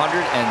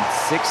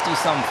 460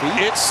 some feet?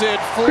 It said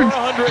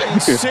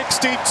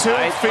 462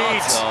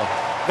 feet. So.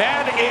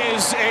 That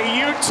is a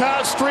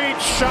Utah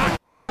Street shot.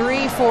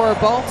 3 for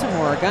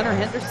Baltimore. Gunnar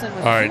Henderson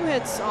with 2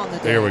 hits on the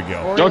day. There we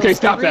go. Orioles Okay,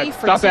 stop that.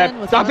 Stop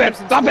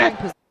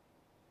that.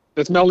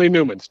 That's Melanie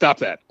Newman. Stop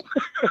that.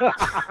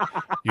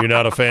 You're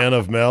not a fan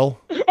of Mel?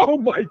 Oh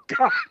my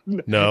God.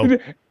 No.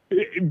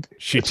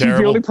 She's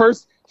terrible.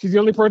 She's the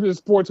only person in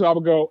sports who I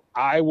would go,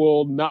 I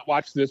will not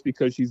watch this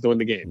because she's doing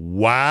the game.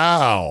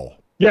 Wow.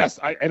 Yes,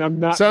 I'm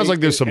not. Sounds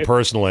like there's some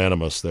personal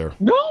animus there.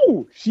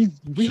 No, she's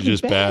really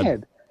just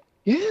bad.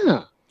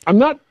 Yeah. I'm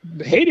not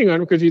hating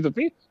on her because she's a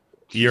fan.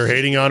 You're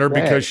hating on her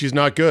because she's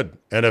not good.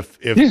 And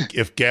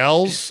if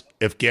gals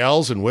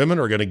and women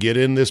are going to get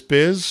in this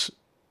biz,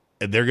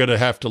 they're going to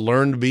have to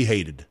learn to be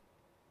hated.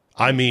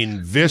 I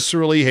mean,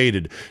 viscerally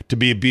hated.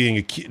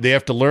 They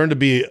have to learn to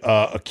be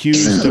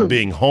accused of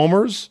being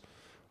homers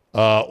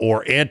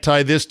or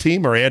anti this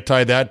team or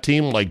anti that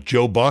team, like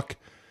Joe Buck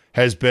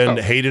has been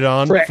hated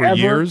on for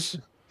years.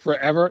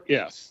 Forever,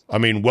 yes. I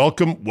mean,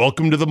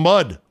 welcome to the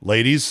mud,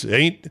 ladies.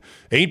 Ain't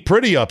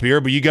pretty up here,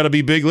 but you got to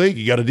be big league.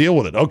 You got to deal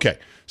with it. Okay,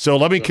 so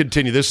let me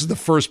continue. This is the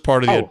first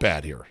part of the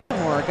at-bat here.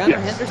 Gunnar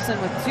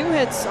Henderson with 2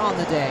 hits on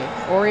the day.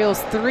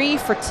 Orioles 3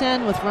 for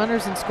 10 with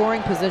runners in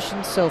scoring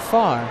position so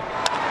far.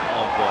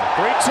 Oh, boy.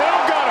 3-2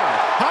 Gunnar.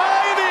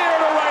 High in the air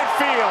to right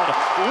field.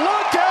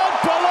 Look out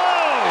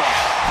below.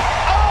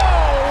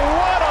 Oh,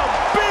 what a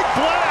big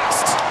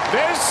blast.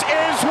 This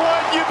is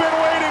what you've been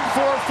waiting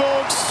for,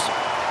 folks.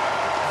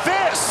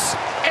 This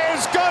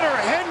is Gunnar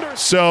Henderson.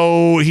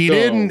 So he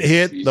didn't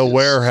hit the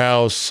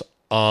warehouse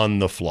on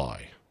the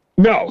fly.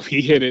 No,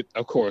 he hit it,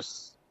 of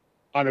course,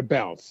 on a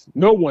bounce.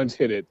 No one's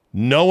hit it.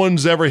 No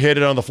one's ever hit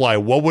it on the fly.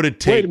 What would it Wait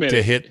a take minute.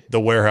 to hit the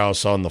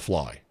warehouse on the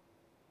fly?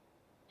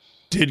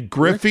 Did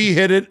Griffey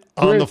hit it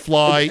on the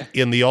fly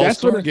in the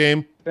All-Star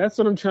game? That's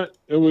what I'm trying.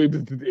 It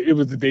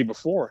was the day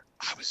before.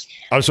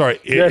 I'm sorry,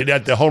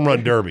 at the home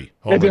run derby.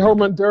 At the home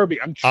run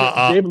derby. I'm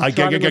trying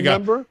to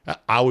remember.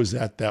 I was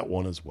at that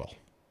one as well.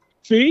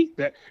 See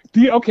that?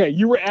 Okay,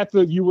 you were at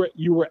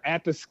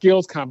the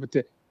skills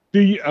competition.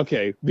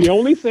 The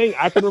only thing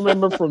I can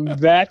remember from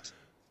that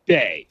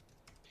day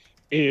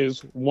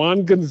is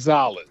Juan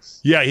Gonzalez.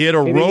 Yeah, he had a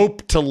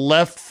rope to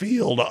left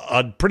field,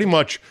 a pretty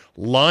much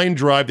line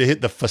drive to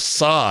hit the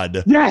facade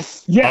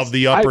of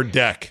the upper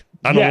deck.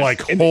 I'm like,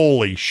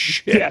 holy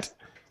shit. Yes.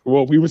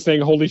 Well, we were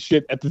saying holy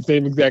shit at the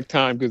same exact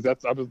time because I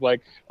was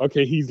like,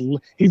 okay, he's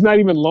not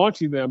even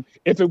launching them.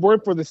 If it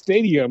weren't for the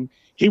stadium,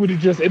 it would have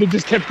just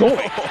kept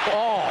going.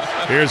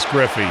 Here's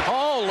Griffey.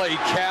 Holy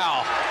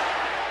cow.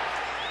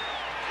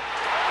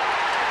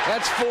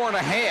 That's 4.5. Oh,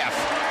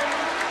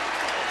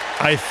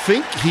 I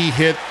think he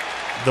hit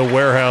the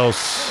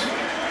warehouse.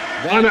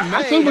 I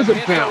thought it was a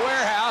bounce. The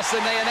warehouse,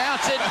 and they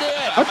announced it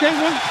did. Okay,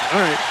 well,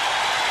 all right.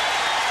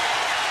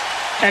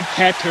 And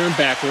Pat turned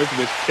backwards,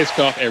 which pissed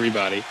off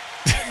everybody.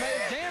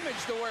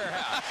 Damaged the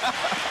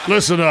warehouse.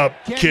 Listen up,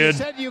 Ken, kid. You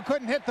said you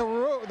couldn't hit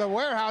the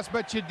warehouse,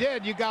 but you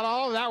did. You got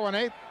all of that one,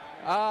 eh?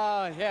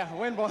 Yeah,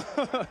 wind blown.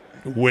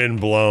 Wind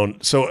blown.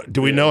 So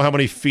do we know how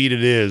many feet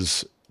it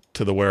is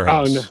to the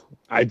warehouse? Oh, no.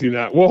 I do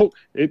not. Well,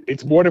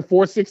 it's more than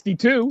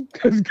 462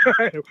 because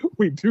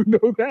we do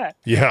know that.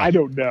 Yeah, I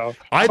don't know.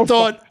 I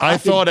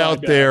thought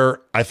out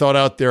there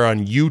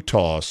on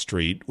Utah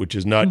Street, which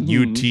is not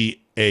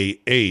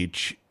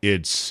UTAH,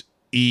 it's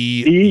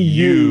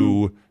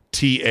EUTAW.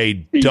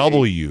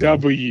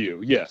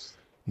 W, yes.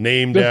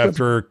 Named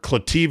after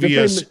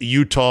Clavius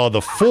Utah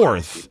the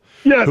Fourth,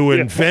 who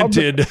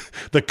invented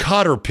the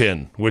cotter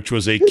pin, which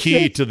was a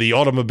key to the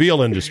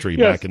automobile industry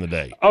back in the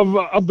day.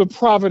 Of the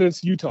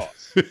Providence, Utah.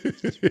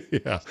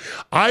 Yeah.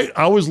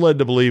 I was led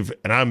to believe,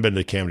 and I haven't been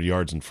to Camden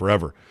Yards in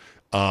forever.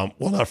 Well,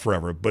 not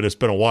forever, but it's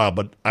been a while,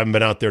 but I haven't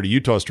been out there to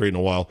Utah Street in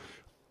a while.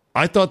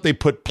 I thought they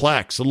put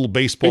plaques, little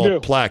baseball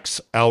plaques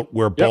out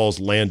where balls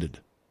landed.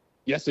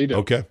 Yes, they do.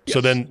 Okay. Yes.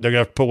 So then they're going to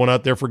have to put one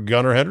out there for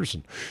Gunnar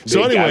Henderson.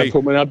 So anyway,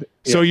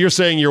 so you're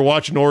saying you're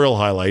watching Oriole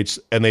highlights,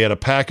 and they had a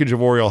package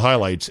of Oriole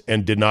highlights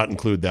and did not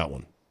include that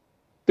one.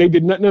 They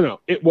did not. No.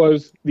 It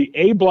was the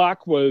A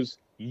block was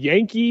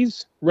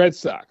Yankees, Red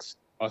Sox,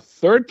 a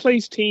third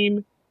place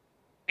team,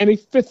 and a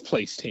fifth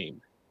place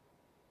team.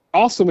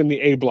 Also in the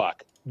A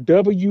block,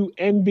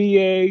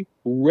 WNBA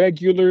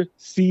regular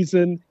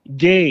season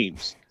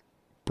games.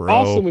 Bro.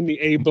 Also in the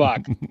A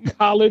block,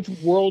 College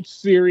World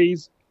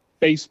Series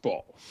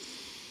baseball.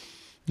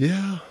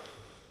 Yeah.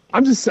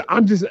 I'm just,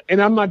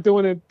 and I'm not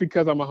doing it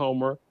because I'm a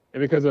homer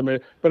and because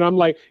but I'm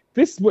like,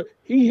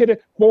 he hit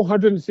it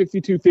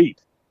 462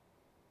 feet.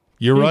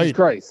 You're Jesus right.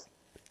 Christ.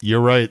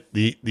 You're right.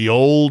 The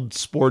old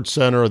Sports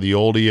Center, the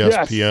old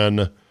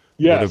ESPN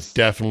would have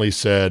definitely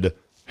said,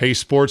 hey,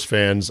 sports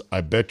fans,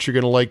 I bet you're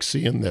going to like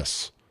seeing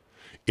this.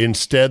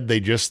 Instead, they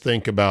just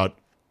think about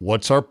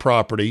what's our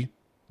property,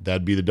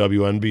 that'd be the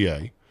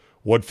WNBA,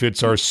 what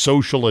fits our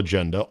social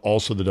agenda,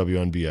 also the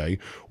WNBA,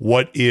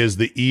 what is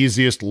the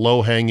easiest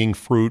low-hanging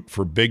fruit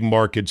for big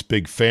markets,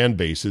 big fan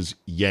bases,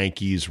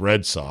 Yankees,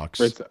 Red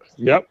Sox.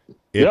 Yep.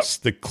 It's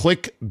the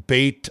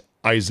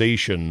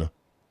clickbaitization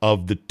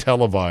of the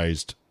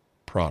televised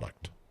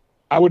product.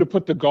 I would have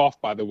put the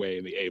golf, by the way,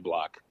 in the A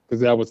block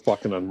because that was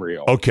fucking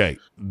unreal. Okay,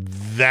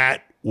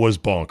 that was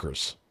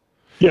bonkers.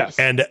 Yes.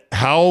 And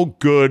how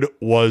good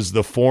was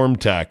the form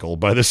tackle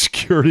by the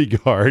security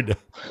guard?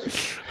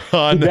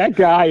 That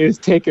guy is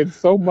taking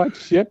so much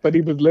shit, but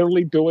he was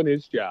literally doing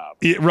his job.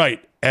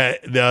 Right.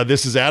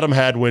 This is Adam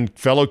Hadwin,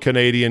 fellow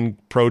Canadian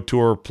Pro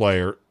Tour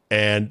player,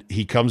 and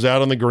he comes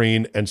out on the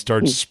green and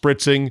starts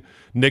spritzing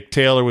Nick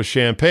Taylor with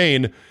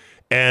champagne.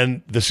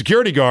 And the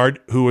security guard,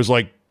 who was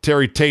like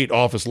Terry Tate,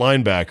 office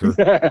linebacker,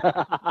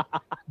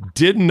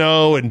 didn't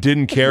know and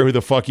didn't care who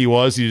the fuck he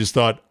was. He just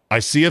thought, I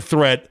see a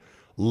threat.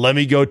 Let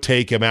me go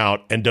take him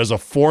out, and does a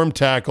form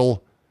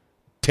tackle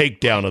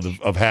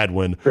takedown of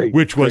Hadwin,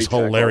 which was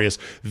hilarious.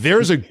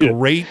 There's a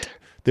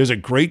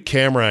great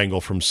camera angle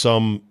from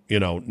some,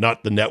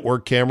 not the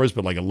network cameras,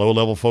 but like a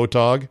low-level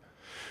photog,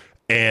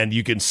 and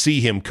you can see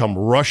him come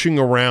rushing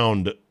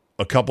around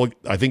a couple,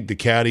 I think the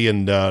caddy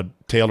and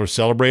Taylor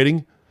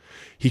celebrating.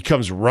 He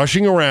comes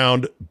rushing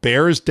around,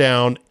 bears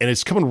down, and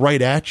it's coming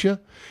right at you.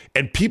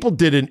 And people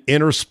did an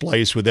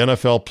intersplice with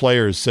NFL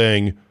players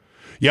saying,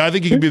 yeah, I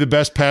think he could be the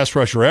best pass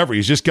rusher ever.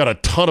 He's just got a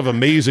ton of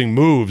amazing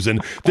moves.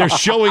 And they're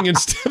showing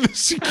instead of the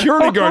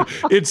security guard.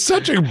 It's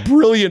such a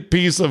brilliant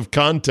piece of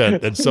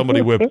content that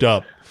somebody whipped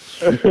up.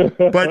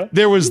 But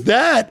there was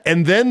that.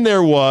 And then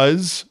there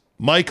was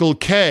Michael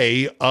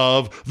Kay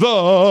of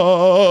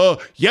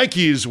the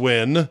Yankees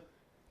win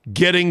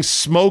getting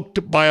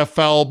smoked by a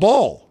foul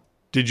ball.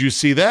 Did you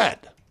see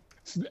that?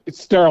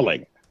 It's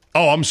Sterling.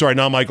 Oh, I'm sorry,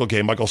 not Michael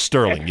Kay. Michael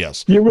Sterling,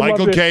 yes.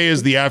 Michael Kay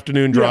is the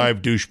afternoon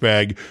drive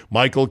douchebag.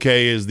 Michael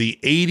Kay is the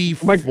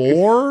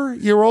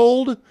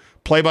 84-year-old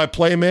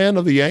play-by-play man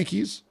of the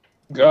Yankees?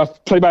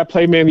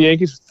 Play-by-play man of the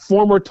Yankees,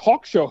 former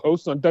talk show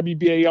host on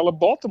WBAL of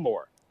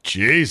Baltimore.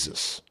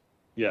 Jesus.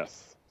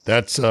 Yes.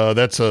 That's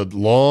a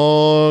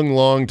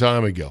long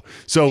time ago.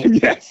 So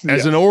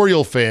as an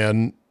Oriole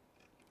fan,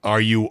 are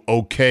you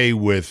okay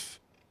with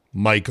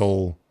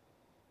Michael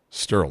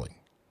Sterling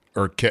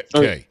or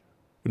K?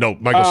 No,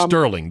 Michael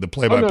Sterling, the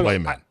play-by-play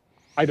man.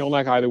 I don't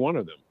like either one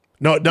of them.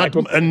 No,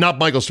 not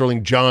Michael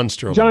Sterling, John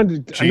Sterling. I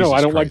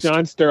don't like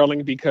John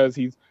Sterling because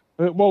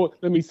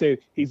let me say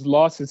he's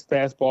lost his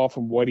fastball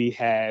from what he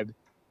had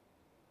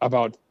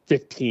about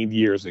 15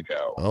 years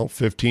ago. Well,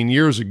 15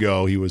 years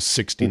ago, he was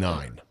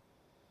 69.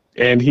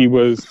 And he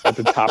was at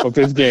the top of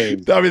his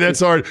game. I mean, that's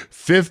hard.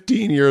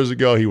 15 years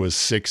ago, he was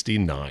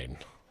 69.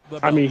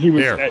 I mean, he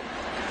was... And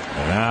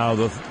now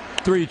the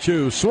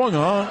 3-2 swung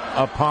on,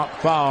 a pop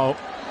foul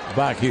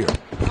back here.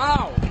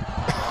 Ow!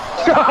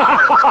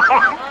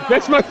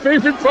 That's my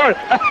favorite part.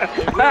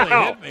 It really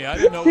hit me. I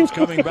didn't know it was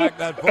coming back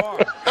that far.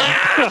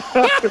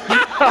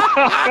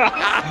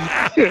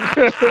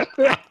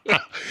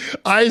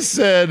 I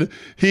said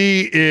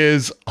he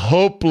is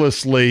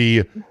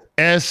hopelessly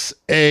SAWT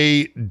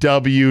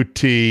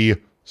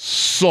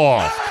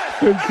soft.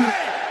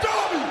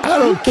 I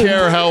don't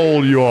care how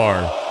old you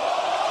are.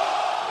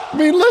 I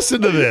mean,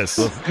 listen to this.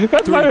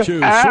 That's my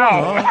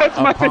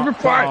favorite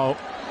part.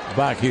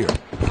 Back here.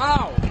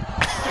 Ow!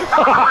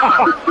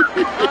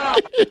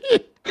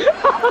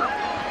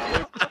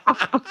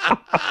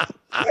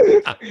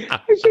 I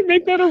should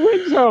make that a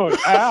ringtone.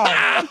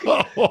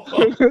 Ow.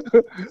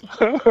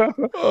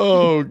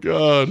 Oh,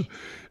 God.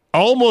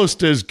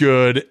 Almost as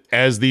good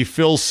as the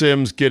Phil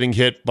Simms getting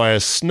hit by a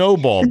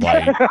snowball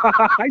bite.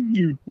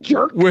 You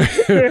jerk.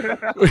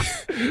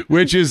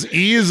 Which is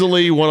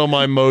easily one of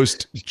my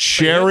most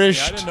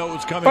cherished. I didn't know it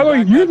was coming By the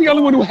way, back you're that the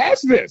only far. one who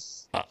has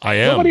this. I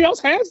am. Nobody else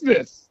has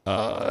this.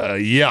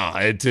 Yeah,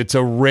 it's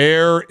a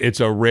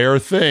rare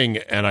thing,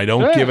 and I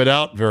don't give it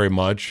out very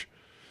much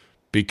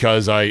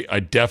because I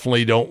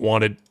definitely don't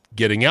want it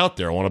getting out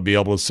there. I want to be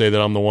able to say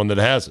that I'm the one that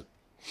has it.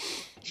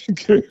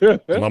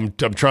 And I'm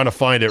trying to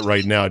find it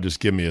right now.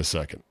 Just give me a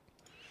second.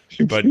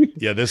 But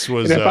yeah, this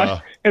was.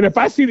 And if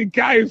I see the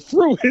guy who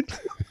threw it,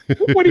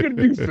 what are you going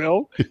to do,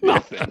 Phil?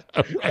 Nothing.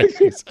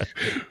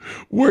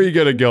 Where are you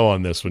going to go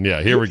on this one?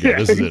 Yeah, here we go.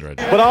 This is it right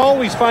now. But I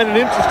always find it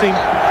interesting.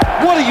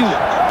 What are you?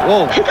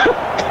 Whoa!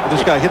 I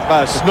just got hit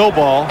by a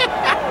snowball,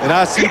 and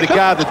I see the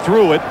guy that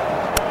threw it.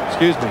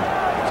 Excuse me.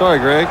 Sorry,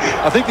 Greg.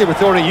 I think they were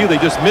throwing at you. They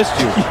just missed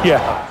you.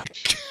 Yeah.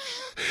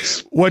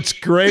 What's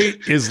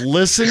great is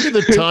listen to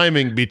the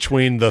timing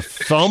between the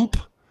thump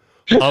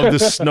of the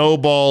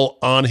snowball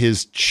on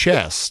his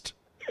chest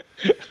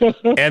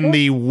and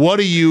the what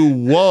are you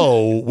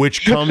whoa,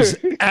 which comes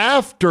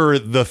after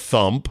the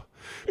thump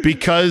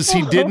because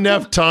he didn't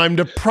have time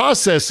to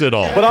process it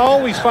all. But I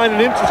always find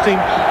it interesting.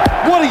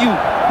 What are you?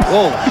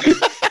 Whoa.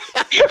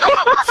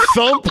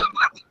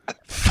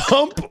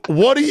 Thump,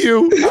 what are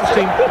you?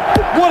 Interesting.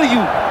 What are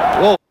you?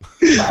 Whoa.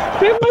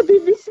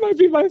 This might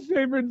be my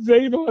favorite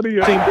Zane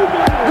audio.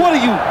 What are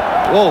you?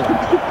 Whoa.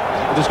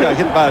 I just got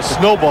hit by a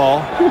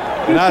snowball,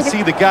 and I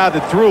see the guy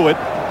that threw it.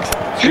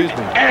 Excuse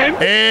me.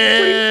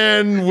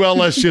 And well,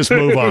 let's just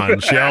move on,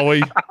 shall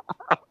we?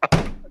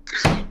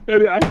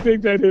 I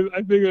think that is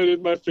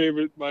my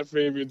favorite. My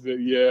favorite.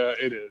 Yeah,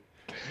 it is.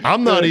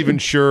 I'm not even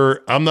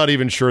sure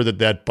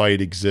that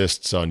bite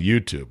exists on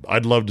YouTube.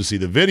 I'd love to see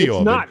the video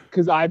of it. It's not,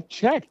 because I've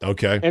checked.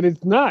 Okay. And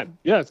it's not.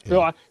 Yes,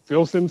 yeah.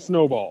 Phil Simms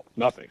snowball.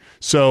 Nothing.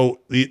 So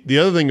the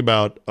other thing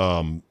about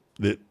I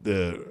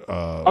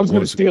was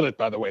going to steal it,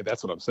 by the way.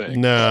 That's what I'm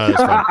saying. No,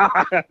 that's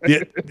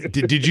fine.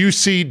 Did you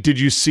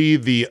see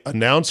the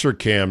announcer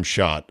cam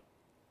shot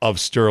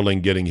of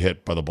Sterling getting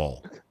hit by the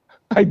ball?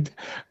 I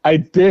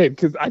did,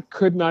 because I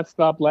could not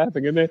stop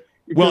laughing. And then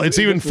well, it's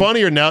even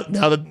funnier now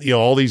that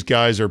all these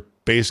guys are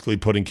basically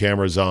putting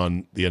cameras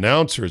on the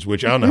announcers,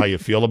 which I don't know how you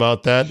feel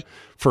about that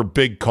for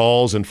big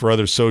calls and for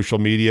other social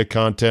media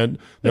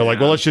content. They're like,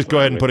 well, let's just go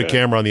ahead and put a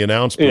camera on the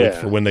announce booth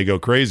for when they go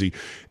crazy.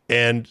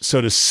 And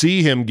so to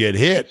see him get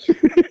hit,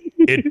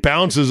 it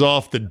bounces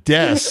off the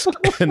desk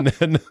and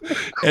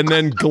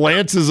then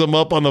glances him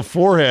up on the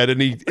forehead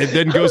and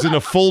then goes into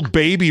full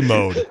baby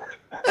mode.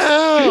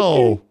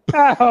 Ow!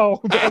 Ow!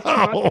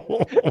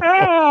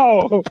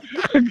 Ow!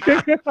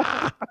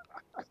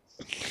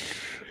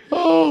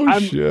 Oh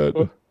shit!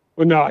 Well,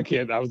 no, I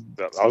can't. I was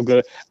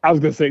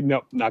gonna say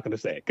no. Not gonna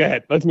say it. Go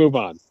ahead. Let's move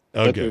on.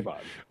 Okay. Let's move on.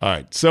 All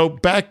right. So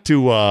back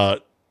to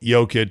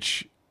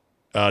Jokic,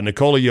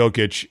 Nikola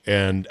Jokic,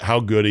 and how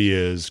good he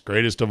is.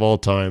 Greatest of all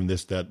time.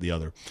 This, that, the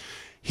other.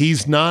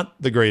 He's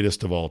not the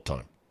greatest of all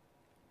time.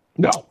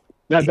 No.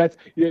 That's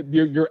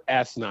you're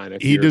asinine.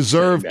 He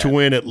deserved to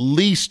win at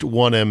least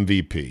one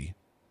MVP.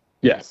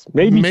 Yes,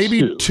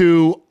 maybe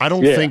two. I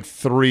don't think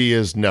three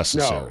is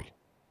necessary.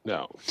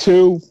 No,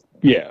 two.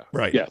 Yeah,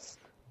 right. Yes,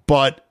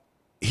 but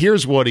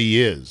here's what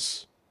he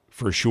is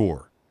for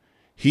sure.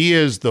 He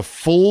is the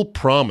full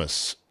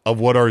promise of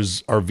what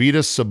Arvydas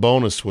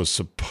Sabonis was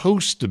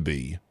supposed to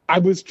be. I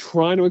was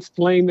trying to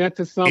explain that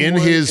to someone in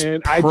his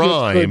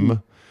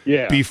prime.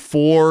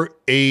 before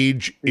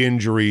age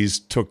injuries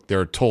took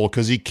their toll,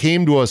 because he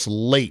came to us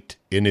late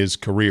in his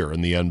career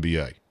in the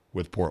NBA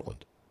with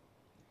Portland.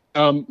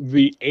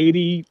 The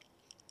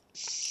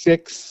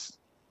 86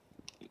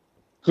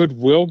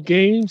 Goodwill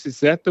games, is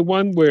that the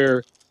one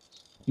where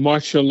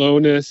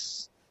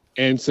Marshallonis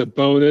and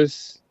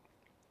Sabonis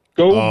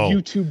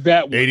YouTube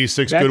that one?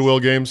 86 Goodwill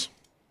games?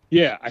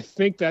 Yeah, I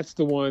think that's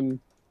the one.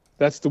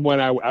 That's the one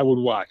I would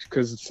watch,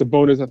 because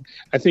Sabonis,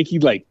 I think he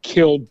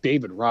killed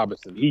David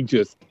Robinson. He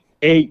just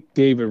ate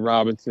David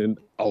Robinson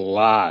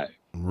alive.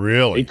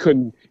 Really? He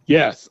couldn't.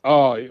 Yes.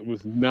 Oh, it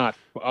was not.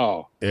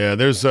 Oh. Yeah.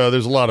 There's a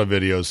lot of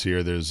videos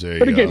here.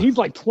 But again, he's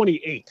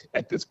 28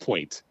 at this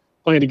point,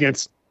 playing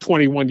against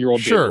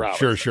 21-year-old David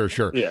Robinson.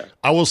 Sure. Yeah.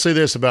 I will say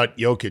this about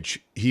Jokic: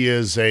 he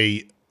is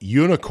a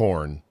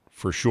unicorn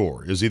for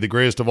sure. Is he the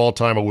greatest of all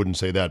time? I wouldn't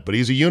say that, but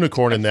he's a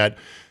unicorn in that.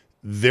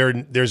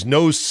 There's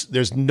no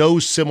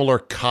similar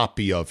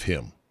copy of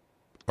him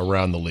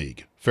around the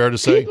league. Fair to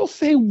say? People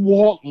say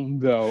Walton,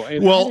 though,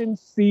 and I didn't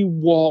see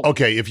Walton.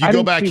 Okay, if you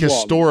go back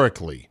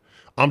historically,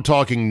 I'm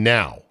talking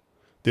now.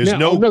 There's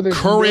no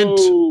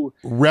current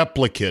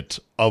replicate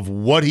of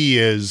what he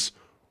is,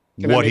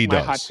 what he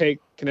does.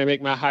 Can I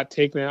make my hot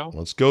take now?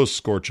 Let's go,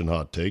 scorching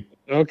hot take.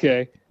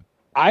 Okay.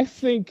 I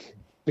think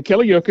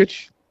Nikola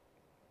Jokic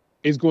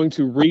is going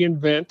to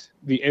reinvent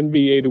the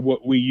NBA to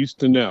what we used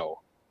to know.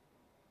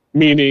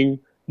 Meaning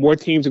more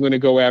teams are going to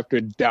go after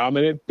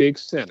dominant big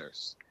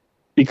centers,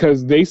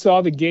 because they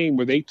saw the game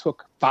where they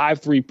took 5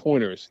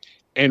 3-pointers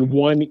and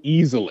won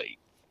easily.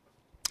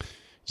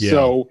 Yeah.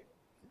 So,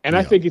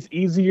 I think it's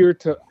easier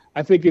to.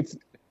 I think it's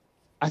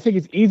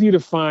easier to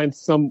find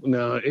some.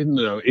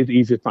 It's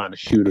easier to find a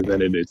shooter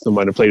than it is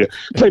someone to play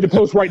the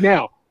post right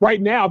now.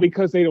 Right now,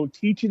 because they don't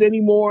teach it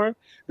anymore.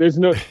 There's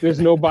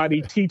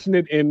nobody teaching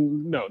it,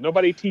 and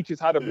nobody teaches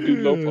how to do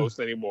low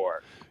post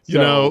anymore.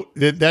 So,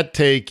 that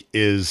take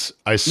is,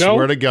 I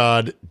swear to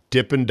God,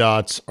 Dippin'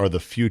 Dots are the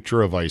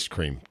future of ice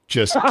cream.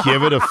 Just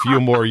give it a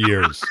few more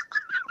years.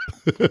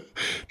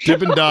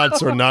 Dippin'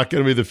 Dots are not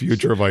going to be the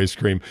future of ice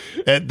cream.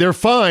 They're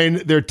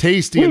fine. They're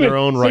tasty in their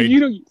own right.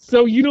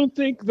 So you don't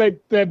think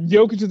that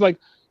Jokic is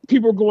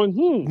people are going,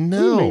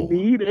 no, we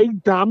may need a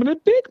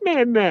dominant big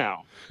man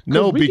now.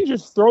 No, we can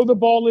just throw the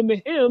ball into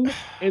him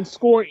and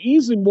score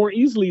more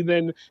easily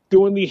than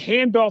doing the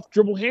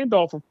dribble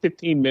handoff for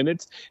 15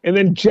 minutes and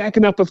then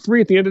jacking up a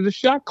 3 at the end of the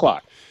shot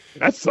clock.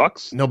 That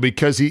sucks. No,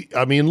 because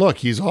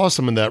he's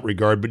awesome in that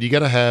regard, but you got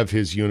to have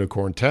his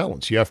unicorn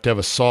talents. You have to have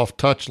a soft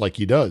touch like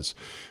he does.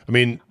 I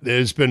mean,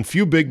 there's been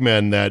few big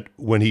men that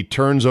when he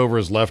turns over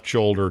his left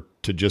shoulder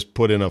to just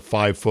put in a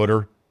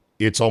 5-footer,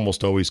 it's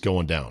almost always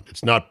going down.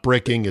 It's not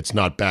bricking. It's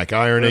not back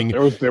ironing.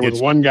 There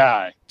was one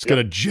guy.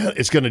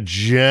 It's gonna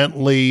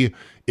gently.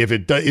 If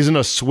it isn't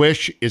a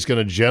swish, it's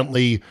gonna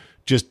gently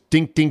just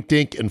dink, dink,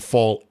 dink, and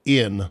fall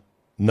in,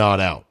 not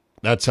out.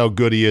 That's how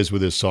good he is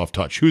with his soft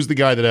touch. Who's the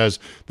guy that has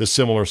the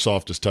similar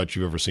softest touch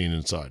you've ever seen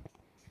inside?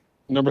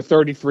 Number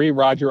 33,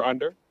 Roger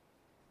Under.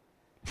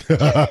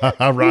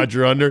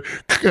 Roger Under.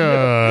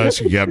 So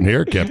Captain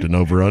here, Captain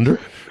Over Under.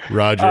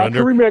 Roger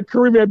Under.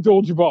 Kareem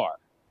Abdul-Jabbar.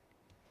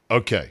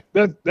 Okay.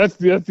 That's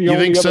the you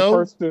only think other so?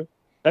 person.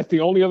 That's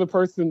the only other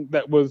person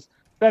that was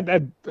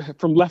that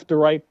from left to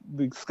right.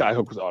 The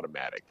skyhook was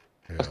automatic.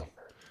 Yeah.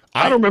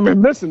 I don't remember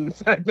him missing. In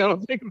fact, I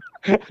don't think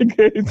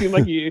it seemed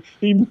like he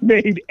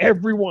made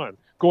everyone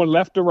going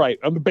left to right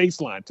on the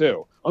baseline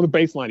too. On the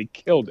baseline, he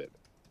killed it.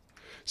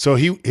 So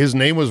his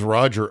name was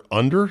Roger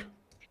Under.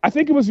 I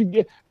think it was.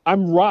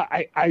 I'm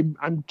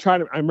trying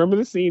to. I remember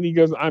the scene. He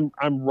goes,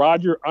 "I'm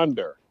Roger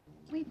Under."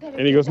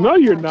 And he goes, "No,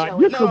 you're not.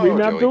 You're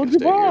Kareem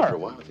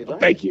Abdul-Jabbar."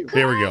 Thank you.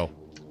 Here we go.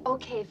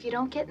 Okay, if you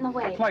don't get in the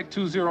way. Flight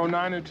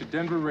 209er to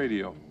Denver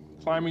Radio.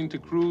 Climbing to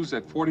cruise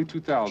at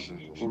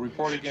 42,000. We'll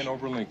report again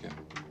over Lincoln.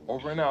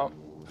 Over and out.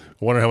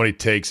 I wonder how many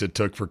takes it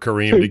took for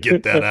Kareem to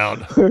get that out.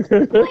 Wait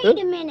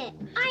a minute.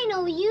 I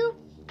know you.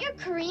 You're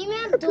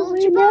Kareem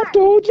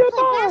Abdul-Jabbar. You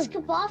play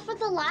basketball for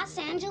the Los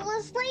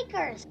Angeles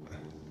Lakers.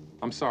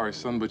 I'm sorry,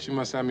 son, but you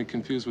must have me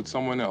confused with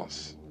someone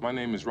else. My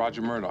name is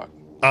Roger Murdoch.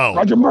 Oh.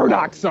 Roger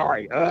Murdoch,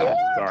 sorry. Sorry.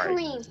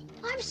 Kareem.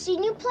 I've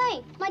seen you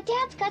play. My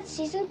dad's got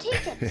season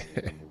tickets.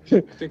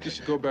 I think you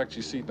should go back to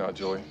your seat now,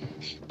 Joey.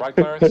 Right,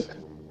 Clarence?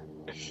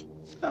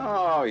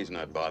 Oh, he's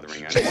not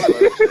bothering anyone.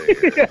 Let him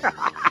stay here.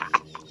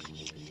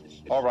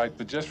 All right,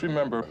 but just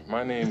remember,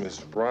 my name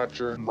is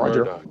Roger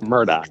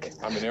Murdoch.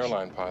 I'm an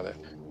airline pilot.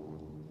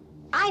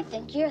 I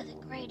think you're the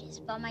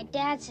greatest, but my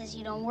dad says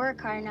you don't work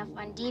hard enough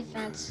on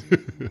defense.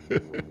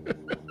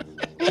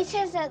 He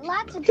says that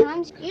lots of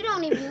times you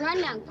don't even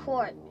run down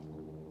court.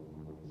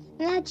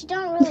 And that you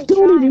don't really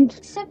try,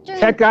 except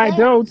during Heck, I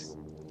don't.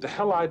 The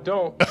hell I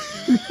don't.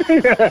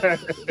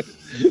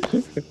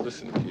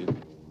 Listen, kid.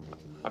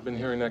 I've been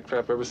hearing that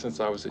crap ever since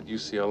I was at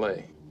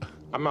UCLA.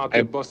 I'm out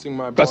there busting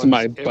my butt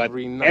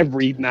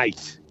every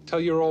night. Tell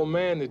your old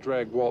man to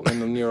drag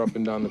Walton and Lanier up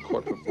and down the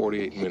court for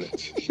 48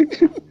 minutes.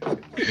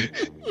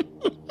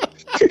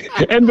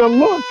 And the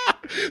look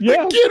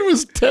Yes. The kid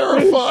was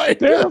terrified.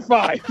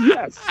 Terrified.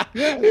 Yes.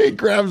 He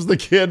grabs the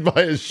kid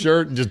by his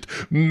shirt and just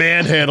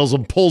manhandles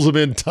him, pulls him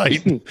in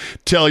tight, and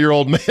tell your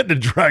old man to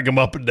drag him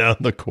up and down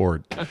the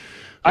court.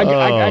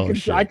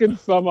 I can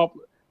sum up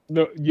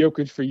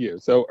Jokic for you.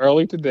 So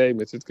early today,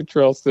 Mrs.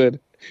 Cottrell said,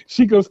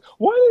 she goes,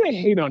 why do they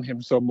hate on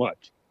him so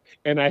much?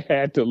 And I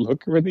had to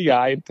look her in the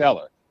eye and tell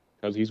her,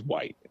 because he's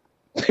white.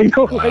 They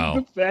don't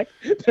like the fact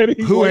that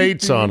he's Who white.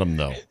 hates on him,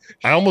 though?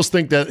 I almost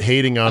think that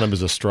hating on him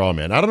is a straw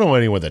man. I don't know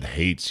anyone that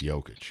hates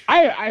Jokic.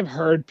 I've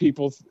heard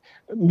people.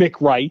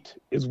 Nick Wright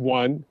is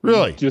one.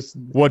 Really?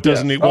 What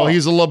doesn't he? Well,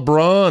 he's a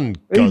LeBron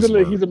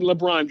guzzler. He's a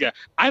LeBron guy.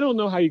 I don't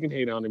know how you can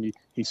hate on him.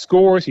 He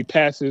scores, he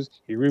passes,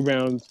 he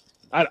rebounds.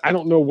 I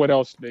don't know what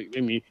else.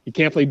 He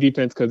can't play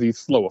defense because he's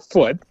slow of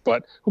foot,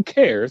 but who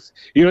cares?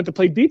 You don't have to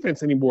play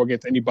defense anymore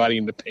against anybody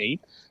in the paint.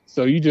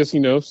 So you just,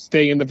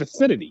 stay in the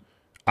vicinity.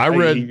 I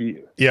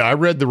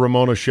read the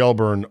Ramona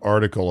Shelburne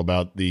article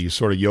about the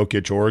sort of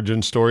Jokic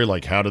origin story,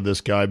 like how did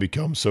this guy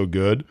become so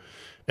good?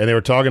 And they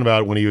were talking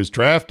about when he was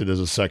drafted as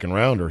a second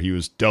rounder, he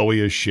was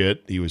doughy as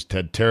shit. He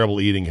had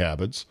terrible eating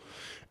habits.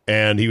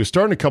 And he was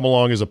starting to come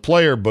along as a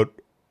player, but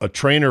a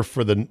trainer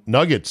for the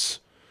Nuggets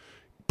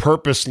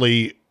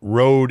purposely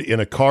rode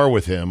in a car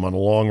with him on a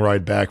long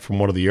ride back from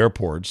one of the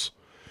airports.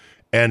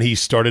 And he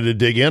started to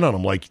dig in on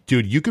him like,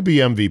 dude, you could be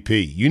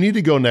MVP. You need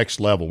to go next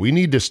level. We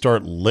need to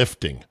start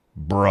lifting,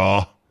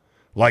 bruh,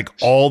 like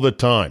all the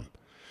time.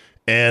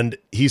 And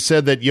he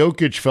said that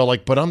Jokic felt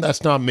like, but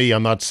that's not me.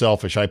 I'm not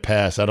selfish. I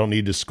pass. I don't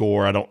need to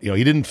score.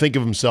 He didn't think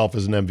of himself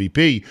as an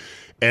MVP.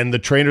 And the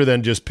trainer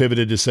then just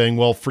pivoted to saying,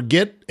 well,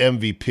 forget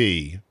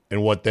MVP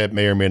and what that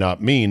may or may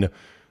not mean.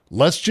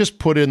 Let's just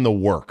put in the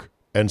work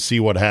and see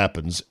what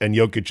happens. And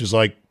Jokic is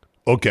like,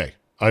 okay,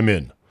 I'm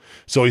in.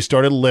 So he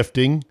started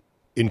lifting,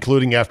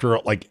 including after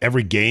like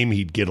every game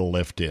he'd get a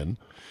lift in.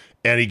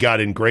 And he got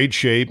in great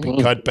shape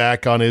and cut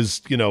back on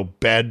his,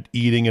 bad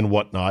eating and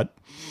whatnot.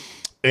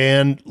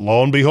 And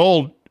lo and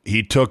behold,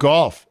 he took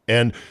off.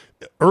 And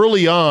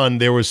early on,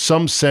 there was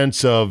some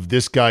sense of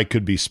this guy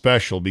could be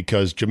special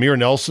because Jameer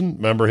Nelson,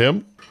 remember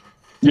him?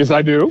 Yes,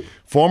 I do.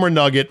 Former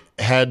Nugget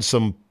had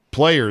some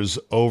players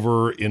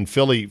over in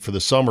Philly for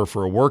the summer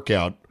for a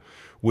workout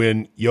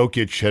when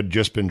Jokic had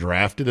just been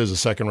drafted as a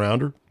second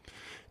rounder.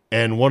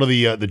 And one of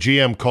the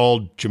GM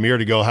called Jameer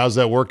to go, how's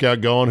that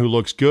workout going? Who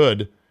looks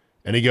good?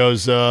 And he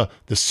goes, the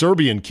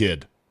Serbian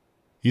kid.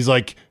 He's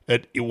like,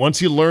 once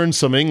he learns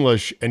some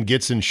English and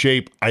gets in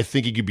shape, I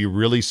think he could be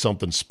really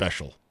something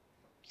special.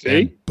 See?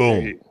 And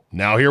boom.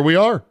 Now here we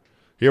are.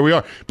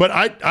 But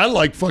I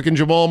like fucking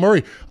Jamal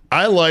Murray.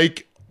 I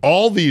like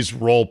all these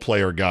role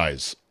player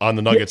guys on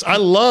the Nuggets. I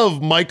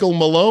love Michael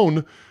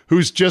Malone,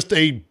 who's just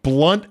a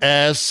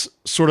blunt-ass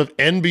sort of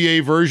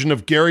NBA version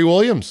of Gary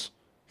Williams.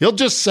 He'll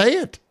just say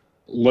it.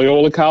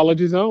 Loyola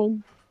College's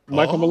own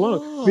Michael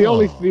Malone. The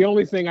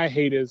only thing I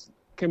hate is,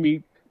 can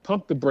we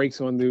pump the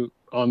brakes on the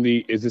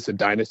is this a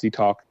dynasty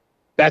talk?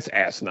 That's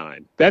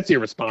asinine. That's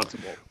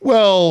irresponsible.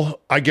 Well,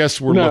 I guess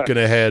we're looking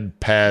ahead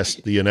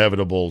past the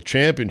inevitable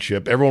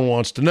championship. Everyone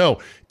wants to know,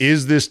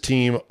 is this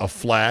team a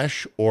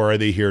flash or are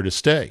they here to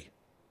stay?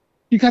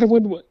 You got to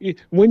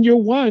win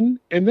your one,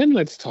 and then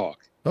let's talk.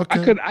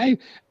 Okay.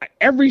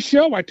 Every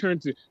show I turn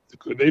to,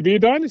 could they be a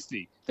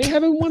dynasty? They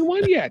haven't won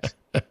one yet.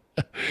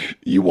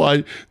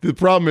 The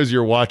problem is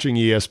you're watching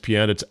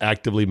ESPN. It's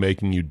actively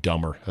making you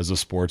dumber as a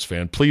sports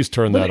fan. Please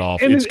turn that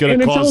off. It's going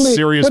to cause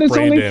serious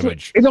brain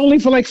damage. It's only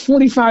for like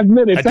 45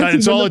 minutes.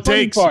 That's all it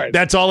takes.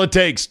 That's all it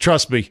takes.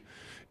 Trust me.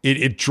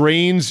 It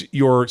drains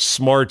your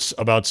smarts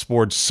about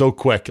sports so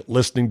quick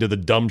listening to the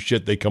dumb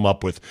shit they come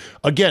up with.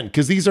 Again,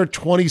 because these are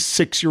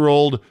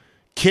 26-year-old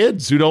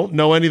kids who don't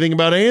know anything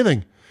about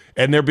anything.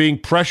 And they're being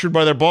pressured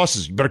by their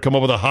bosses. You better come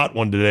up with a hot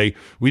one today.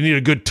 We need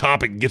a good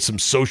topic and get some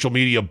social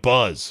media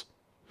buzz.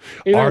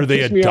 Are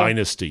they a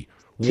dynasty?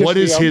 What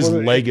is his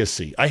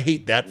legacy? I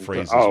hate that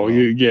phrase.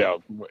 Yeah.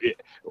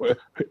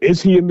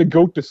 Is he in the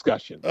GOAT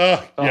discussion?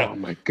 Yeah. Oh,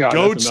 my God.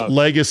 GOATs,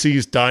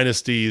 legacies,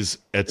 dynasties,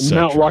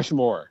 etc. Mount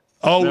Rushmore.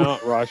 Oh,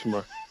 Mount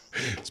Rushmore.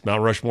 It's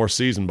Mount Rushmore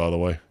season, by the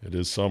way. It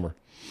is summer.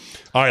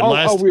 All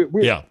right,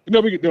 yeah.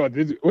 No, wait a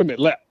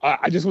minute.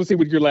 I just want to see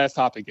what your last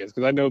topic is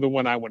because I know the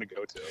one I want to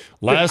go to.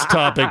 Last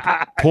topic: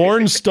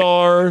 porn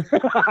star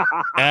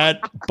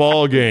at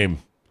ball game.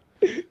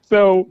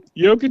 So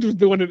Jokic was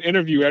doing an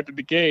interview after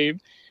the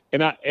game,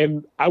 and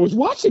I was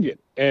watching it,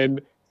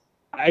 and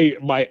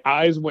my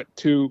eyes went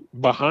to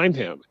behind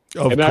him.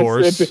 Of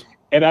course.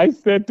 I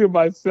said to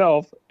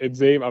myself, and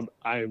Zave,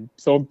 I'm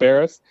so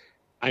embarrassed.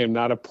 I am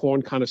not a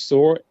porn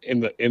connoisseur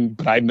but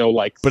I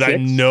know But I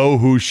know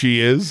who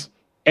she is.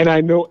 And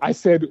I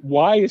said,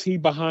 why is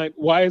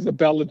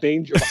Bella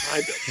Danger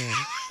behind him?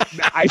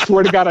 I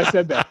swear to God I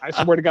said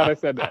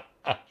that.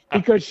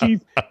 Because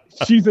she's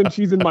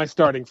in my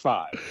starting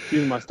five.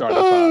 She's in my starting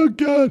five. Oh,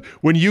 God.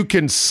 When you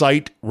can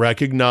sight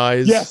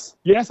recognize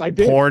yes, I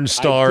did. Porn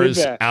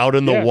stars out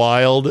in the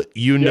wild,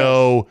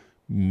 know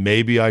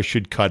maybe I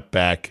should cut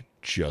back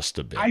just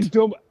a bit. I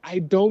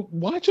don't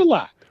watch a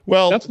lot.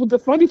 Well, that's what the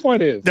funny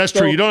part is. That's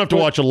true. You don't have to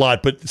watch a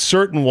lot, but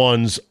certain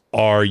ones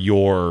are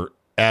your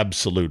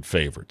absolute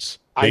favorites.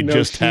 I They know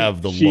just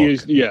have the she look.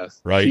 Is,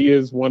 yes, right? She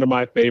is one of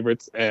my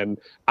favorites. And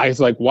I was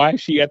like, why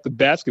is she at the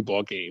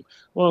basketball game?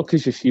 Well,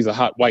 because she's a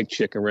hot white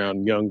chick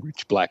around young,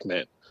 rich black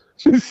men.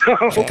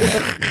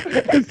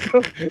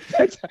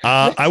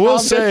 I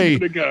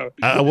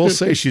will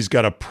say she's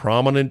got a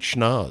prominent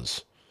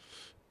schnoz.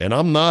 And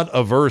I'm not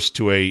averse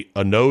to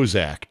a nose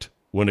act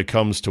when it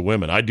comes to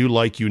women. I do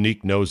like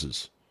unique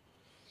noses.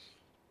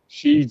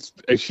 She's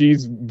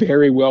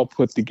very well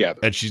put together.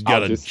 And she's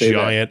got a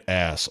giant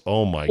ass.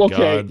 Oh, my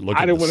God. Look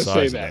at the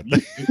size of that.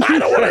 I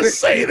don't want to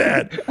say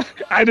that.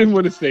 I didn't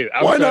want to say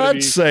that. Why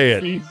not say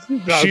it?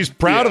 She's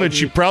proud of it.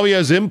 She probably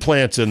has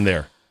implants in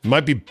there.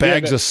 Might be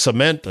bags of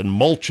cement and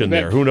mulch in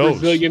there. Who knows?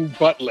 Brazilian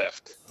butt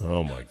lift.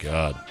 Oh, my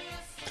God.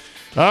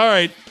 All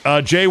right,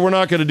 Jay, we're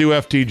not going to do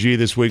FTG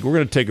this week. We're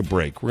going to take a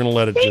break. We're going to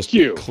let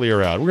it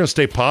clear out. We're going to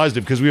stay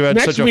positive because we've had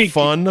such a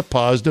fun,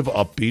 positive,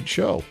 upbeat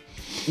show.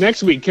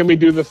 Next week, can we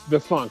do the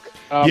funk?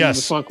 Yes.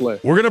 The funk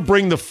list. We're going to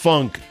bring the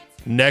funk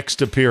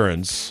next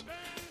appearance,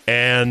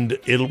 and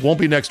it won't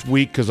be next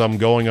week because I'm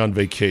going on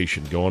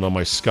vacation, going on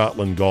my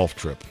Scotland golf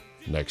trip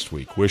next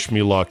week. Wish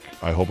me luck.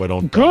 I hope I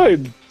don't die.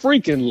 Good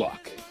freaking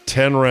luck.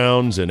 10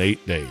 rounds in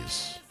 8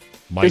 days.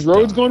 Is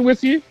Rhodes going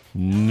with you?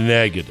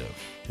 Negative.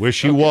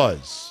 Wish he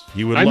was.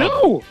 He would. I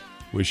know.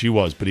 Wish he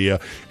was, but he.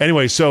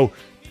 Anyway, so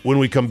when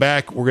we come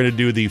back, we're going to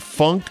do the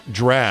funk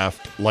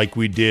draft like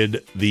we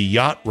did the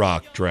yacht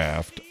rock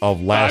draft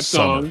of last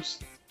summer. 5 songs.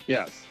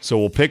 Yes. So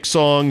we'll pick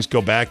songs,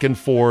 go back and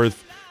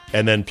forth,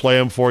 and then play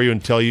them for you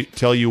and tell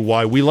you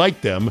why we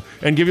like them,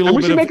 and give you a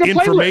little bit of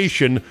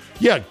information.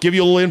 Yeah, give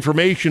you a little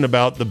information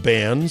about the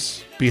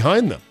bands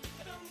behind them.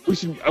 We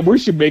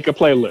should make a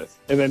playlist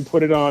and then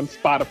put it on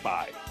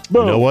Spotify.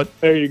 Boom. You know what?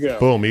 There you go.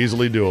 Boom,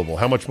 easily doable.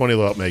 How much money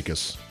will that make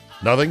us?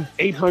 Nothing?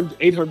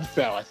 800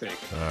 fell, I think.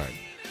 All right.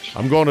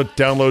 I'm going to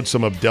download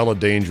some Abdella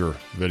Danger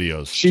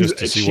videos just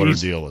to see what her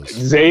deal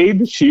is.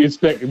 Zabe, she's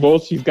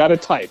got a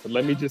type.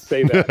 Let me just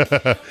say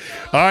that.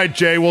 All right,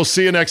 Jay, we'll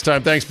see you next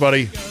time. Thanks,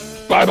 buddy.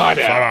 Bye-bye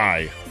now.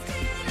 Bye-bye.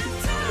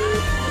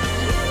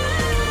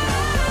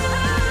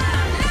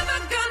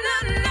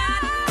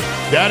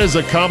 That is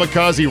a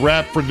kamikaze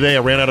wrap for today. I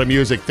ran out of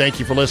music. Thank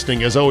you for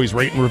listening. As always,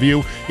 rate and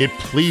review. It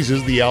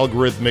pleases the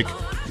algorithmic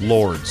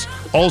lords.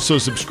 Also,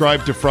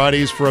 subscribe to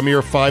Fridays for a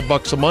mere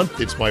 $5 a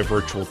month. It's my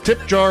virtual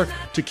tip jar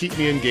to keep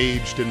me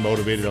engaged and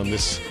motivated on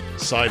this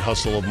side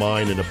hustle of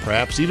mine, and to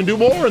perhaps even do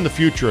more in the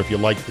future if you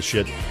like the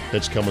shit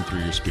that's coming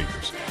through your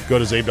speakers. Go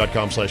to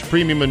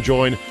zabe.com/premium and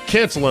join.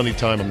 Cancel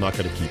anytime. I'm not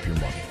going to keep your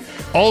money.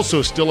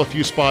 Also, still a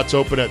few spots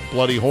open at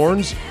Bloody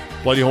Horns.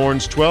 Bloody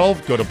Horns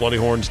 12. Go to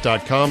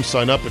bloodyhorns.com.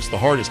 Sign up. It's the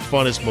hardest,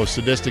 funnest, most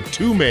sadistic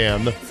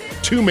two-man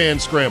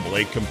scramble.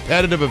 A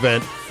competitive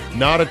event,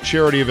 not a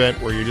charity event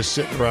where you're just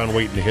sitting around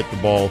waiting to hit the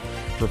ball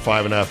for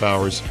 5.5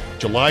 hours.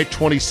 July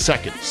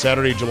 22nd,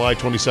 Saturday, July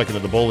 22nd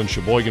at the Bowl in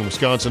Sheboygan,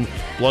 Wisconsin.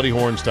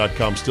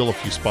 bloodyhorns.com. Still a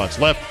few spots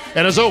left.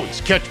 And as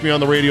always, catch me on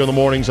the radio in the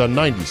mornings on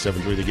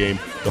 97.3 The Game,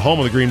 the home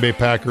of the Green Bay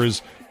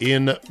Packers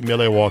in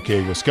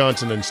Milwaukee,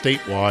 Wisconsin, and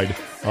statewide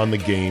on the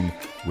Game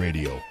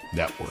Radio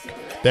Network.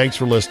 Thanks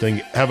for listening.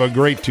 Have a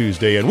great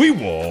Tuesday, and we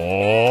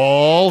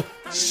will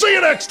see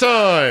you next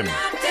time.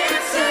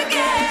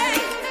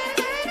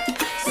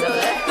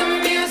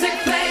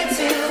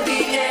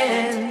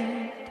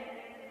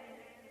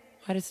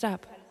 Why'd it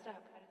stop?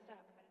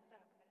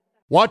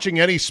 Watching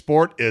any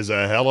sport is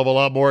a hell of a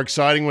lot more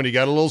exciting when you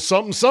got a little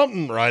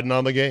something riding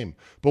on the game.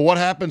 But what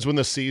happens when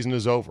the season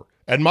is over?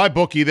 At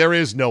MyBookie, there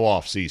is no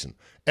off season.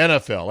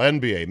 NFL,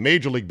 NBA,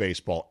 Major League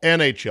Baseball,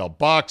 NHL,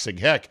 boxing,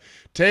 heck,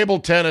 table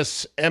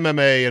tennis,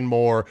 MMA, and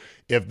more.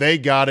 If they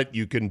got it,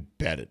 you can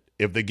bet it.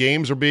 If the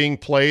games are being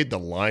played, the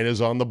line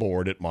is on the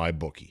board at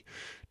MyBookie.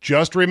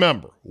 Just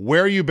remember,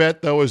 where you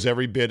bet, though, is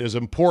every bit as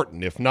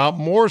important, if not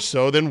more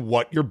so, than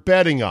what you're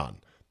betting on.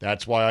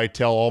 That's why I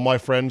tell all my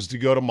friends to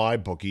go to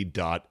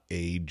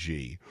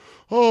mybookie.ag.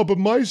 Oh, but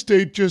my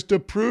state just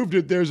approved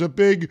it. There's a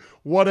big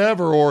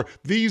whatever, or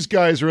these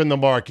guys are in the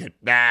market.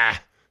 Nah,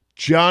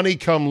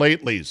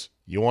 Johnny-come-latelys.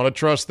 You want to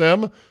trust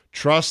them?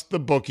 Trust the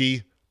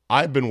bookie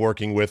I've been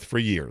working with for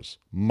years,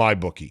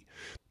 MyBookie.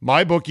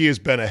 MyBookie has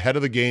been ahead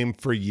of the game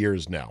for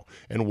years now.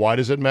 And why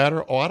does it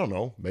matter? Oh, I don't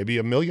know, maybe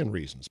a million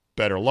reasons.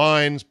 Better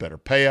lines, better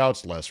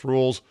payouts, less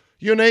rules,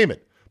 you name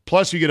it.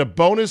 Plus, you get a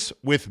bonus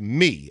with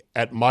me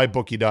at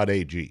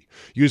mybookie.ag.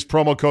 Use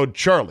promo code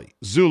Charlie,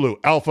 Zulu,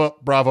 Alpha,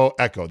 Bravo,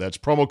 Echo. That's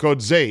promo code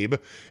ZABE,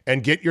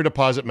 and get your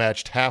deposit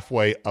matched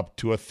halfway up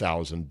to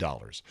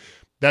 $1,000.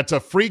 That's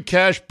a free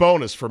cash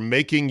bonus for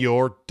making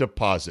your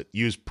deposit.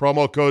 Use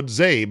promo code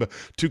ZABE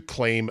to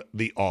claim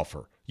the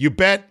offer. You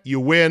bet, you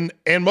win,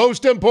 and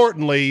most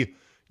importantly,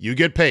 you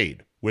get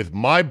paid with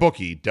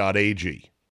mybookie.ag.